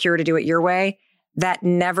too insecure to do it your way, that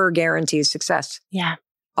never guarantees success. Yeah.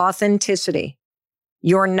 Authenticity,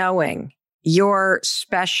 your knowing, your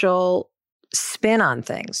special spin on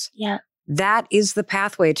things. Yeah. That is the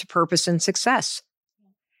pathway to purpose and success.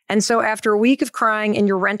 And so after a week of crying in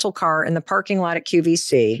your rental car in the parking lot at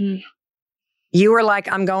QVC, you were like,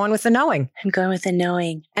 I'm going with the knowing. I'm going with the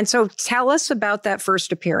knowing. And so tell us about that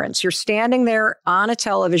first appearance. You're standing there on a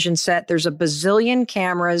television set. There's a bazillion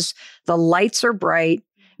cameras. The lights are bright.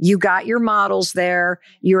 You got your models there.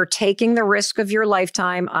 You're taking the risk of your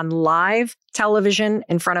lifetime on live television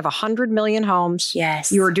in front of 100 million homes. Yes.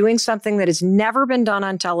 You are doing something that has never been done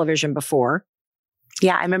on television before.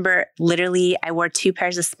 Yeah, I remember literally I wore 2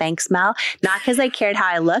 pairs of Spanx, Mel, not because I cared how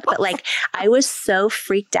I looked, but like I was so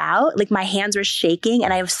freaked out. Like my hands were shaking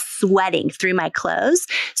and I was sweating through my clothes.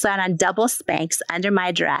 So I had on double Spanx under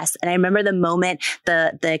my dress. And I remember the moment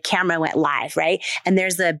the camera went live, right? And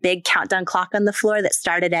there's a big countdown clock on the floor that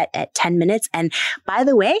started at 10 minutes. And by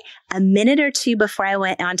the way, a minute or two before I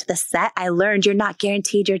went onto the set, I learned you're not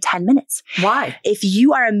guaranteed your 10 minutes. Why? If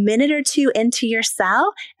you are a minute or two into your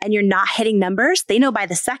cell and you're not hitting numbers, they know by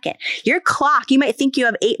the second. Your clock, you might think you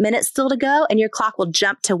have 8 minutes still to go and your clock will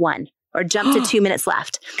jump to 1 or jump to 2 minutes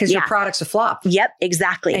left. Because your product's a flop. Yep,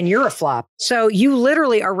 exactly. And you're a flop. So you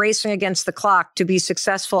literally are racing against the clock to be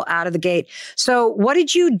successful out of the gate. So what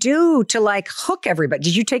did you do to like hook everybody?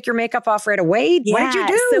 Did you take your makeup off right away? Yeah. What did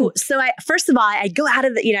you do? So I, first of all, I go out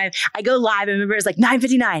of the, I go live. I remember it was like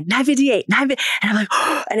 9:59, 9:58, and I'm like,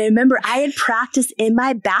 and I remember I had practiced in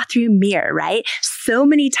my bathroom mirror, right? So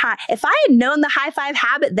many times. If I had known the high five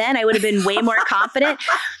habit then, I would have been way more confident.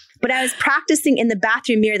 But I was practicing in the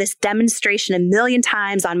bathroom mirror this demonstration 1,000,000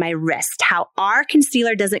 times on my wrist, how our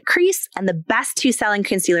concealer doesn't crease and the best 2 selling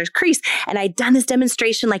concealers crease. And I'd done this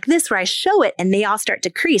demonstration like this where I show it and they all start to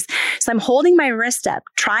crease. So I'm holding my wrist up,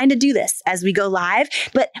 trying to do this as we go live,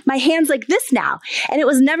 but my hand's like this now. And it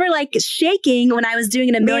was never like shaking when I was doing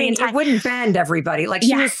it 1,000,000 times. It wouldn't bend, everybody. Like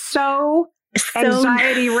she was so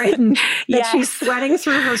anxiety ridden that she's sweating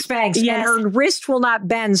through her Spanx and her wrist will not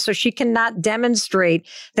bend, so she cannot demonstrate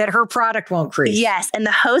that her product won't crease. Yes. And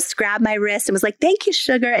the host grabbed my wrist and was like, "Thank you,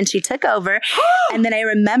 sugar." And she took over. And then I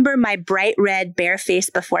remember my bright red bare face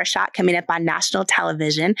before shot coming up on national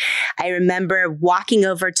television. I remember walking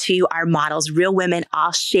over to our models, real women,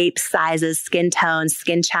 all shapes, sizes, skin tones,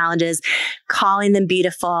 skin challenges, calling them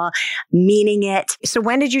beautiful, meaning it. So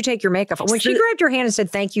when did you take your makeup off? When she grabbed your hand and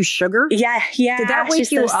said, "Thank you, sugar"? Yeah. Did that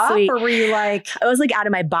wake you up, or were you like? I was like out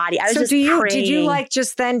of my body. I was just praying. Did you like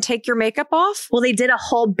just then take your makeup off? Well, they did a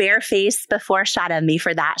whole bare face before shot of me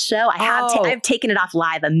for that show. I've taken it off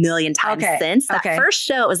live 1,000,000 times since. That first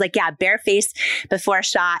show, it was like, bare face before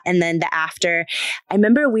shot, and then the after. I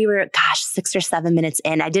remember we were, 6 or 7 minutes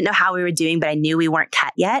in. I didn't know how we were doing, but I knew we weren't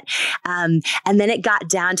cut yet. And then it got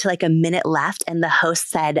down to like a minute left, and the host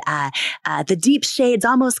said, "The deep shade's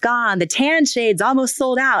almost gone. The tan shade's almost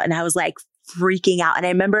sold out." And I was like, freaking out. And I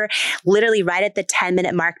remember literally right at the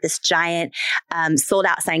 10-minute mark, this giant sold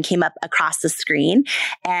out sign came up across the screen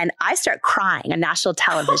and I start crying on national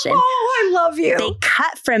television. Oh, I love you. They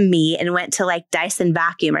cut from me and went to like Dyson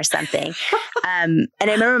vacuum or something. And I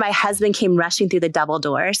remember my husband came rushing through the double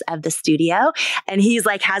doors of the studio and he's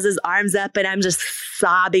like, has his arms up and I'm just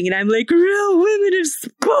sobbing and I'm like, "Real women have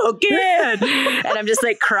spoken." And I'm just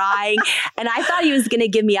like crying. And I thought he was going to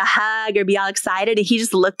give me a hug or be all excited. And he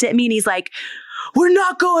just looked at me and he's like, "We're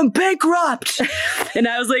not going bankrupt." And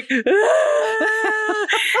I was like, "Ah."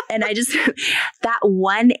 And I just, that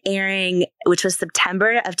one airing, which was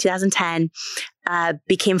September of 2010,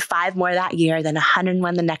 became 5 more that year, then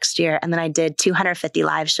 101 the next year. And then I did 250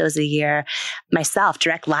 live shows a year myself,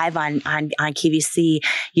 direct live on QVC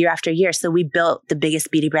year after year. So we built the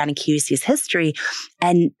biggest beauty brand in QVC's history.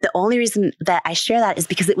 And the only reason that I share that is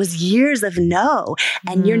because it was years of no,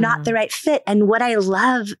 and you're not the right fit. And what I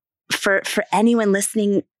love for anyone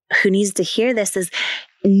listening who needs to hear this is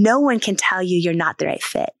no one can tell you you're not the right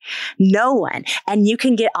fit. No one. And you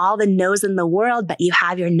can get all the no's in the world, but you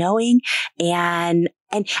have your knowing. And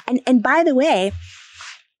by the way,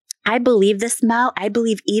 I believe this, Mel. I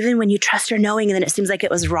believe even when you trust your knowing and then it seems like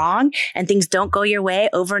it was wrong and things don't go your way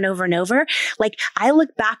over and over and over. Like I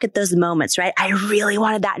look back at those moments, right? I really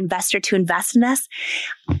wanted that investor to invest in us.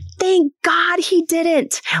 Thank God he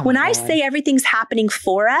didn't. When I say everything's happening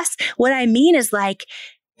for us, what I mean is like,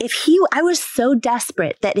 I was so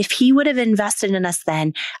desperate that if he would have invested in us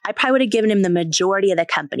then, I probably would have given him the majority of the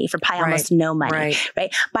company for probably almost no money,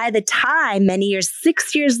 right? By the time, many years,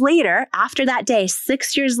 6 years later, after that day,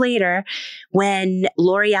 6 years later, when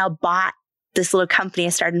L'Oreal bought this little company, I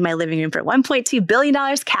started in my living room for $1.2 billion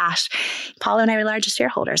cash. Paulo and I were largest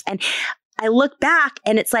shareholders. And I look back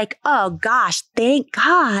and it's like, oh gosh, thank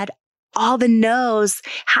God all the no's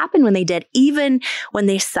happened when they did, even when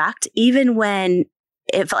they sucked, even when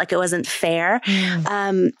it felt like it wasn't fair.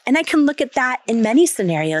 And I can look at that in many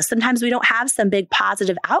scenarios. Sometimes we don't have some big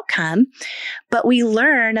positive outcome, but we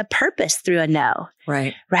learn a purpose through a no.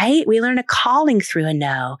 Right. We learn a calling through a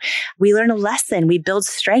no. We learn a lesson. We build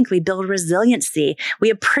strength. We build resiliency. We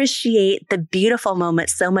appreciate the beautiful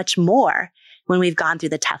moments so much more when we've gone through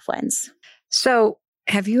the tough ones. So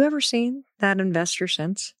have you ever seen that investor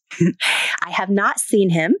since? I have not seen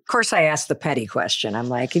him. Of course, I asked the petty question. I'm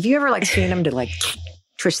like, have you ever seen him to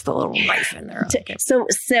twist the little knife in there? Okay. So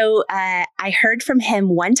I heard from him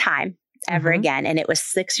one time ever again, and it was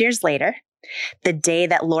 6 years later, the day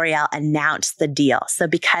that L'Oreal announced the deal. So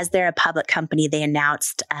because they're a public company, they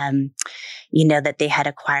announced, that they had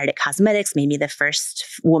acquired It Cosmetics, maybe the first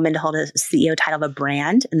woman to hold a CEO title of a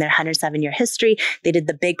brand in their 107-year history. They did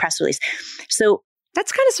the big press release. So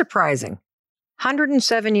that's kind of surprising.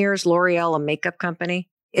 107 years, L'Oreal, a makeup company.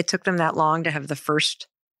 It took them that long to have the first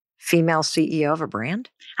female CEO of a brand?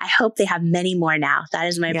 I hope they have many more now. That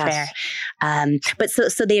is my prayer. But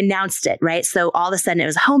so they announced it, right? So all of a sudden it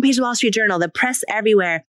was a homepage of the Wall Street Journal, the press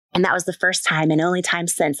everywhere. And that was the first time and only time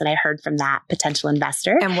since that I heard from that potential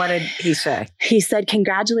investor. And what did he say? He said,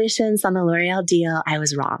 "Congratulations on the L'Oreal deal. I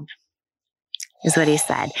was wrong," is what he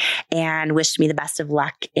said, and wished me the best of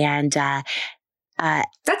luck. And that's a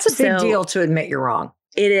big deal to admit you're wrong.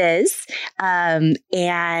 It is.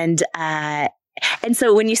 And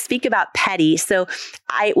so when you speak about petty, so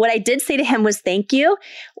what I did say to him was thank you.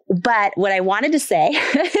 But what I wanted to say,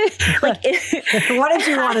 what did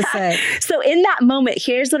you want to say? So in that moment,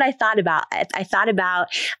 here's what I thought about. I thought about,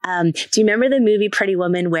 do you remember the movie Pretty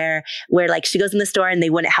Woman where like she goes in the store and they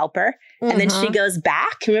wouldn't help her? And then she goes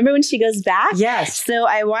back. Remember when she goes back? Yes. So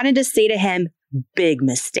I wanted to say to him, big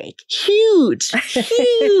mistake. Huge.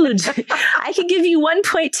 I could give you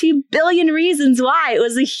 1.2 billion reasons why it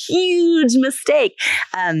was a huge mistake.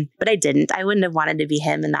 But I didn't. I wouldn't have wanted to be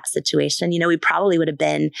him in that situation. We probably would have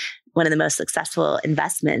been one of the most successful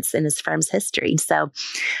investments in his firm's history. So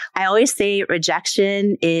I always say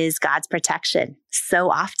rejection is God's protection so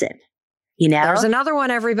often. There's another one,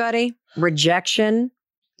 everybody. Rejection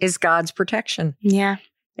is God's protection. Yeah.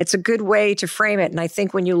 It's a good way to frame it. And I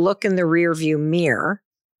think when you look in the rearview mirror,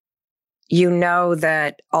 you know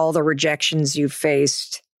that all the rejections you've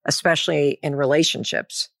faced, especially in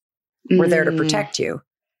relationships, were there to protect you.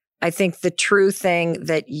 I think the true thing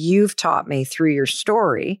that you've taught me through your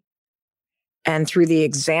story and through the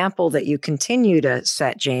example that you continue to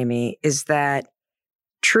set, Jamie, is that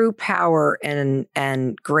true power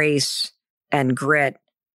and grace and grit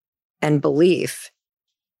and belief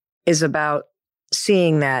is about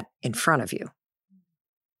seeing that in front of you,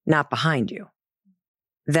 not behind you.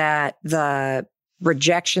 That the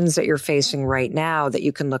rejections that you're facing right now, that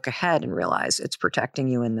you can look ahead and realize it's protecting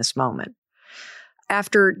you in this moment.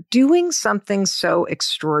 After doing something so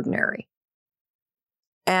extraordinary,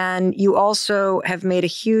 and you also have made a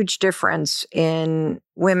huge difference in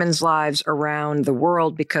women's lives around the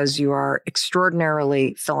world because you are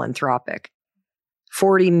extraordinarily philanthropic.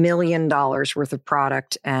 $40 million worth of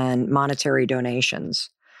product and monetary donations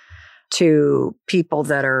to people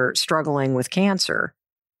that are struggling with cancer.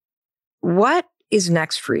 What is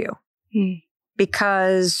next for you?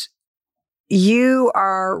 Because you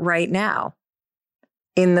are right now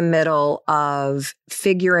in the middle of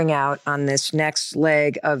figuring out on this next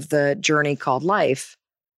leg of the journey called life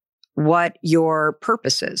what your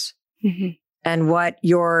purpose is and what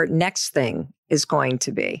your next thing is going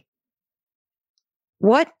to be.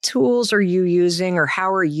 What tools are you using or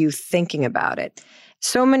how are you thinking about it?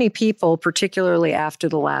 So many people, particularly after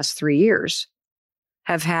the last 3 years,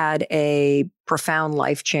 have had a profound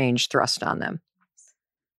life change thrust on them.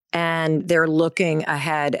 And they're looking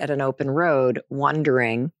ahead at an open road,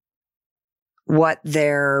 wondering what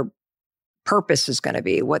their purpose is going to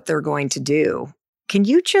be, what they're going to do. Can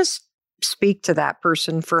you just speak to that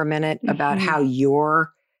person for a minute about how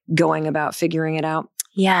you're going about figuring it out?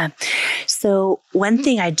 Yeah. So one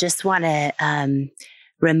thing I just want to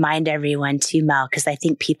remind everyone too, Mel, because I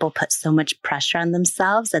think people put so much pressure on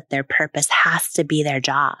themselves that their purpose has to be their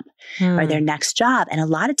job or their next job. And a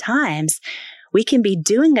lot of times we can be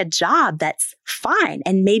doing a job that's fine.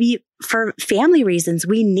 And maybe for family reasons,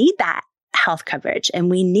 we need that health coverage and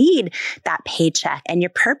we need that paycheck, and your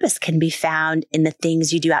purpose can be found in the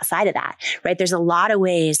things you do outside of that, right? There's a lot of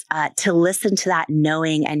ways to listen to that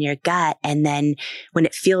knowing and your gut. And then when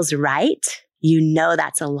it feels right,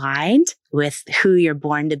 that's aligned with who you're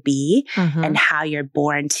born to be and how you're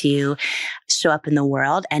born to show up in the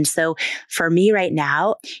world. And so for me right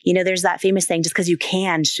now, there's that famous saying, just because you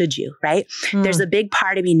can, should you, right? There's a big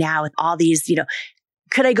part of me now with all these,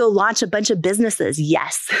 could I go launch a bunch of businesses?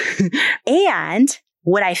 Yes. And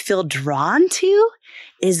what I feel drawn to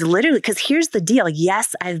is literally, because here's the deal.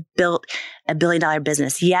 Yes, I've built $1 billion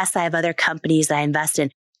business. Yes, I have other companies that I invest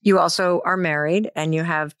in. You also are married and you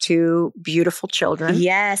have 2 beautiful children.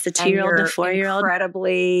 Yes, a 2-year-old and a 4-year-old.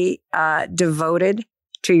 Incredibly devoted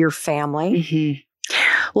to your family.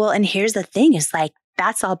 Well, and here's the thing is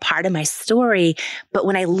that's all part of my story. But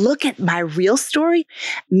when I look at my real story,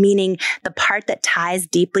 meaning the part that ties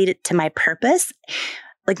deeply to my purpose,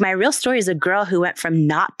 my real story is a girl who went from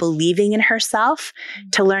not believing in herself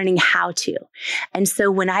to learning how to. And so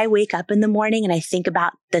when I wake up in the morning and I think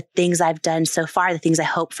about the things I've done so far, the things I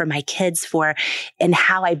hope for my kids for, and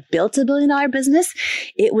how I built $1 billion business,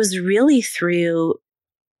 it was really through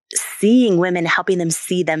seeing women, helping them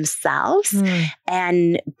see themselves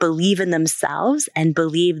and believe in themselves and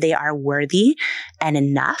believe they are worthy and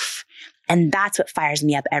enough. And that's what fires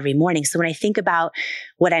me up every morning. So when I think about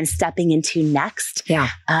what I'm stepping into next,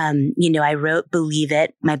 I wrote Believe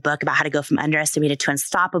It, my book about how to go from underestimated to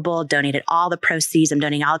unstoppable, donated all the proceeds. I'm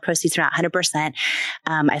donating all the proceeds from 100%.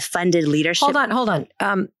 I funded leadership. Hold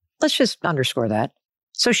on. Let's just underscore that.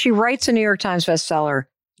 So she writes a New York Times bestseller,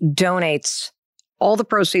 donates all the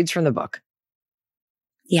proceeds from the book.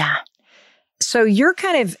 Yeah. So you're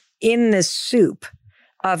kind of in this soup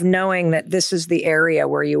of knowing that this is the area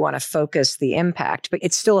where you want to focus the impact, but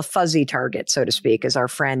it's still a fuzzy target, so to speak, as our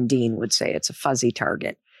friend Dean would say, it's a fuzzy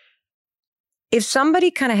target. If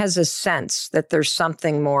somebody kind of has a sense that there's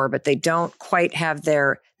something more, but they don't quite have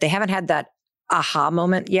they haven't had that aha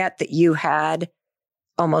moment yet that you had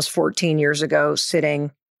almost 14 years ago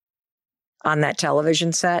sitting on that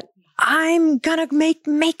television set, I'm going to make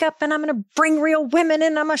makeup and I'm going to bring real women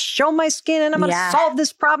in. I'm going to show my skin and I'm going to solve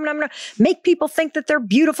this problem. I'm going to make people think that they're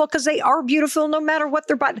beautiful because they are beautiful no matter what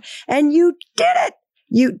their body. And you did it.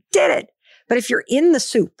 You did it. But if you're in the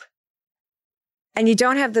soup and you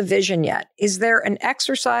don't have the vision yet, is there an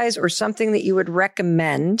exercise or something that you would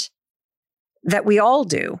recommend that we all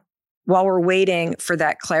do while we're waiting for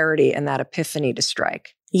that clarity and that epiphany to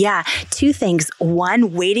strike? Yeah. Two things.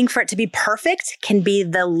 One, waiting for it to be perfect can be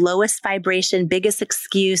the lowest vibration, biggest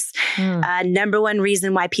excuse, number one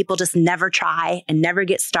reason why people just never try and never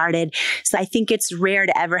get started. So I think it's rare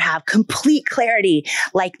to ever have complete clarity.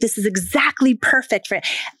 Like this is exactly perfect for it.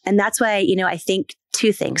 And that's why, I think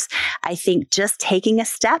two things. I think just taking a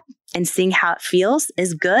step and seeing how it feels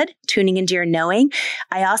is good, tuning into your knowing.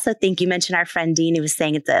 I also think you mentioned our friend Dean, who was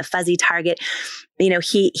saying it's a fuzzy target.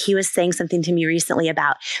 He was saying something to me recently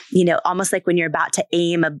about, almost like when you're about to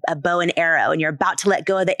aim a bow and arrow and you're about to let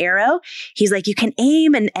go of the arrow, he's like, you can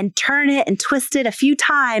aim and turn it and twist it a few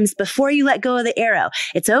times before you let go of the arrow.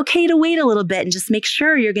 It's okay to wait a little bit and just make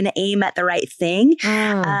sure you're going to aim at the right thing.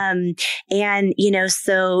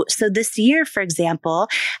 So this year, for example,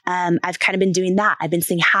 I've kind of been doing that. I've been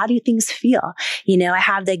saying, how do things feel? I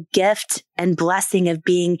have the gift and blessing of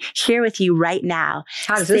being here with you right now.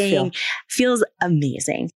 How does this feel? Feels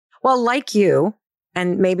amazing. Well, like you,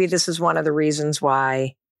 and maybe this is one of the reasons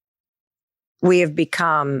why we have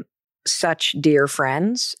become such dear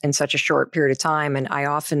friends in such a short period of time. And I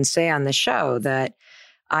often say on the show that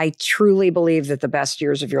I truly believe that the best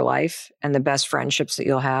years of your life and the best friendships that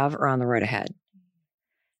you'll have are on the road ahead.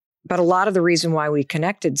 But a lot of the reason why we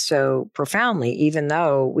connected so profoundly, even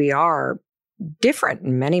though we are different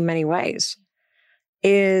in many, many ways,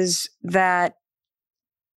 is that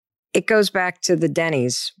it goes back to the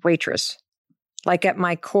Denny's waitress. Like at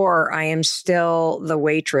my core, I am still the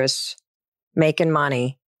waitress making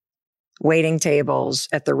money, waiting tables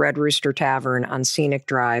at the Red Rooster Tavern on Scenic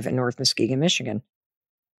Drive in North Muskegon, Michigan.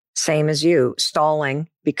 Same as you, stalling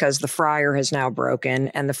because the fryer has now broken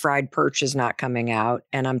and the fried perch is not coming out.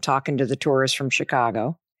 And I'm talking to the tourists from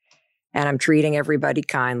Chicago and I'm treating everybody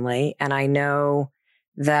kindly. And I know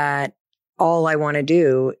that all I want to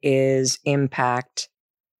do is impact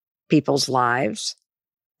people's lives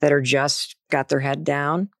that are just got their head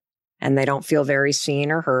down and they don't feel very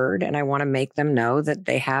seen or heard. And I want to make them know that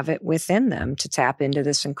they have it within them to tap into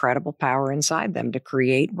this incredible power inside them to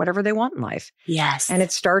create whatever they want in life. Yes. And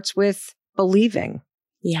it starts with believing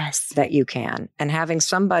that you can. And having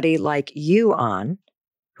somebody like you on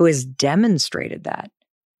who has demonstrated that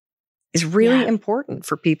is really important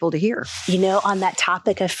for people to hear. On that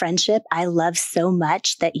topic of friendship, I love so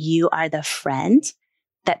much that you are the friend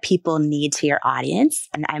that people need to your audience.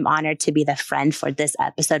 And I'm honored to be the friend for this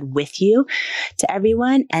episode with you to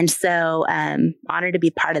everyone. And so honored to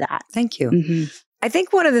be part of that. Thank you. Mm-hmm. I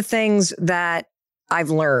think one of the things that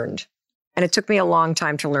I've learned, and it took me a long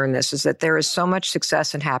time to learn this, is that there is so much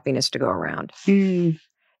success and happiness to go around.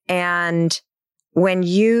 And when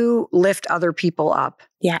you lift other people up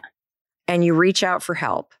and you reach out for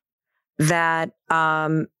help, that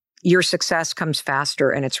your success comes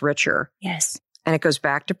faster and it's richer. Yes. And it goes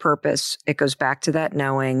back to purpose. It goes back to that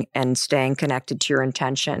knowing and staying connected to your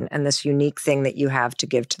intention and this unique thing that you have to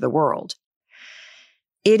give to the world.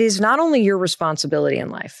 It is not only your responsibility in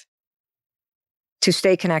life to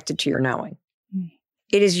stay connected to your knowing.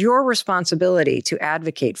 It is your responsibility to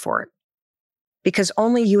advocate for it because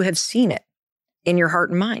only you have seen it in your heart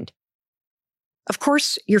and mind. Of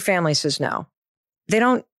course, your family says no. They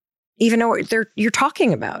don't even know what you're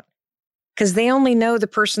talking about, because they only know the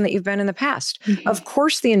person that you've been in the past. Of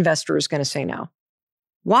course, the investor is going to say no.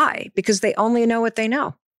 Why? Because they only know what they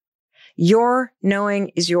know. Your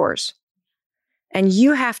knowing is yours. And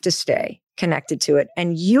you have to stay connected to it.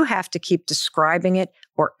 And you have to keep describing it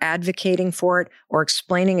or advocating for it or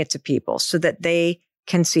explaining it to people so that they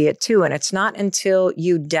can see it too. And it's not until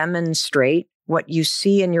you demonstrate what you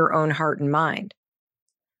see in your own heart and mind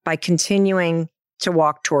by continuing to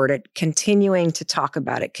walk toward it, continuing to talk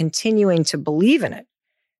about it, continuing to believe in it,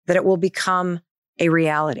 that it will become a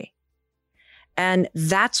reality. And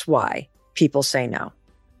that's why people say no,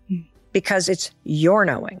 because it's your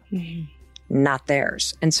knowing, not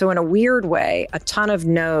theirs. And so in a weird way, a ton of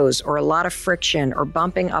no's or a lot of friction or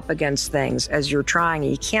bumping up against things as you're trying,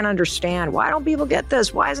 you can't understand, why don't people get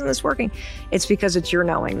this? Why isn't this working? It's because it's your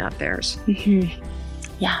knowing, not theirs. Mm-hmm.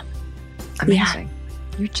 Yeah. Amazing.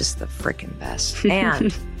 Yeah. You're just the freaking best.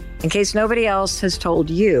 And in case nobody else has told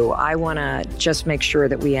you, I want to just make sure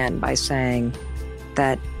that we end by saying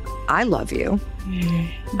that I love you.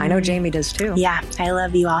 I know Jamie does too. Yeah, I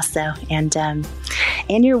love you also.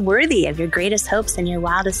 And you're worthy of your greatest hopes and your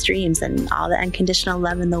wildest dreams and all the unconditional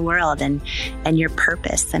love in the world and your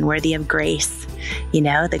purpose, and worthy of grace,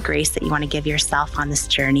 the grace that you want to give yourself on this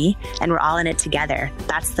journey. And we're all in it together.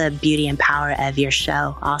 That's the beauty and power of your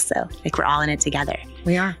show also. Like, we're all in it together.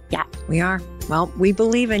 We are. Yeah. We are. Well, we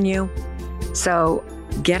believe in you. So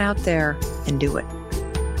get out there and do it.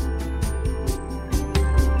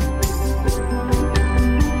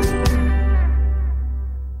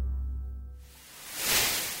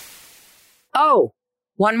 Oh,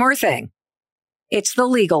 one more thing. It's the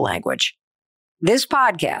legal language. This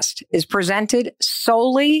podcast is presented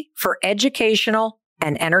solely for educational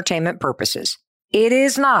and entertainment purposes. It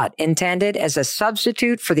is not intended as a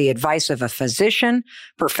substitute for the advice of a physician,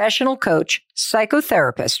 professional coach,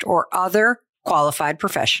 psychotherapist, or other qualified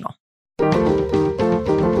professional.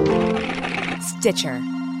 Stitcher.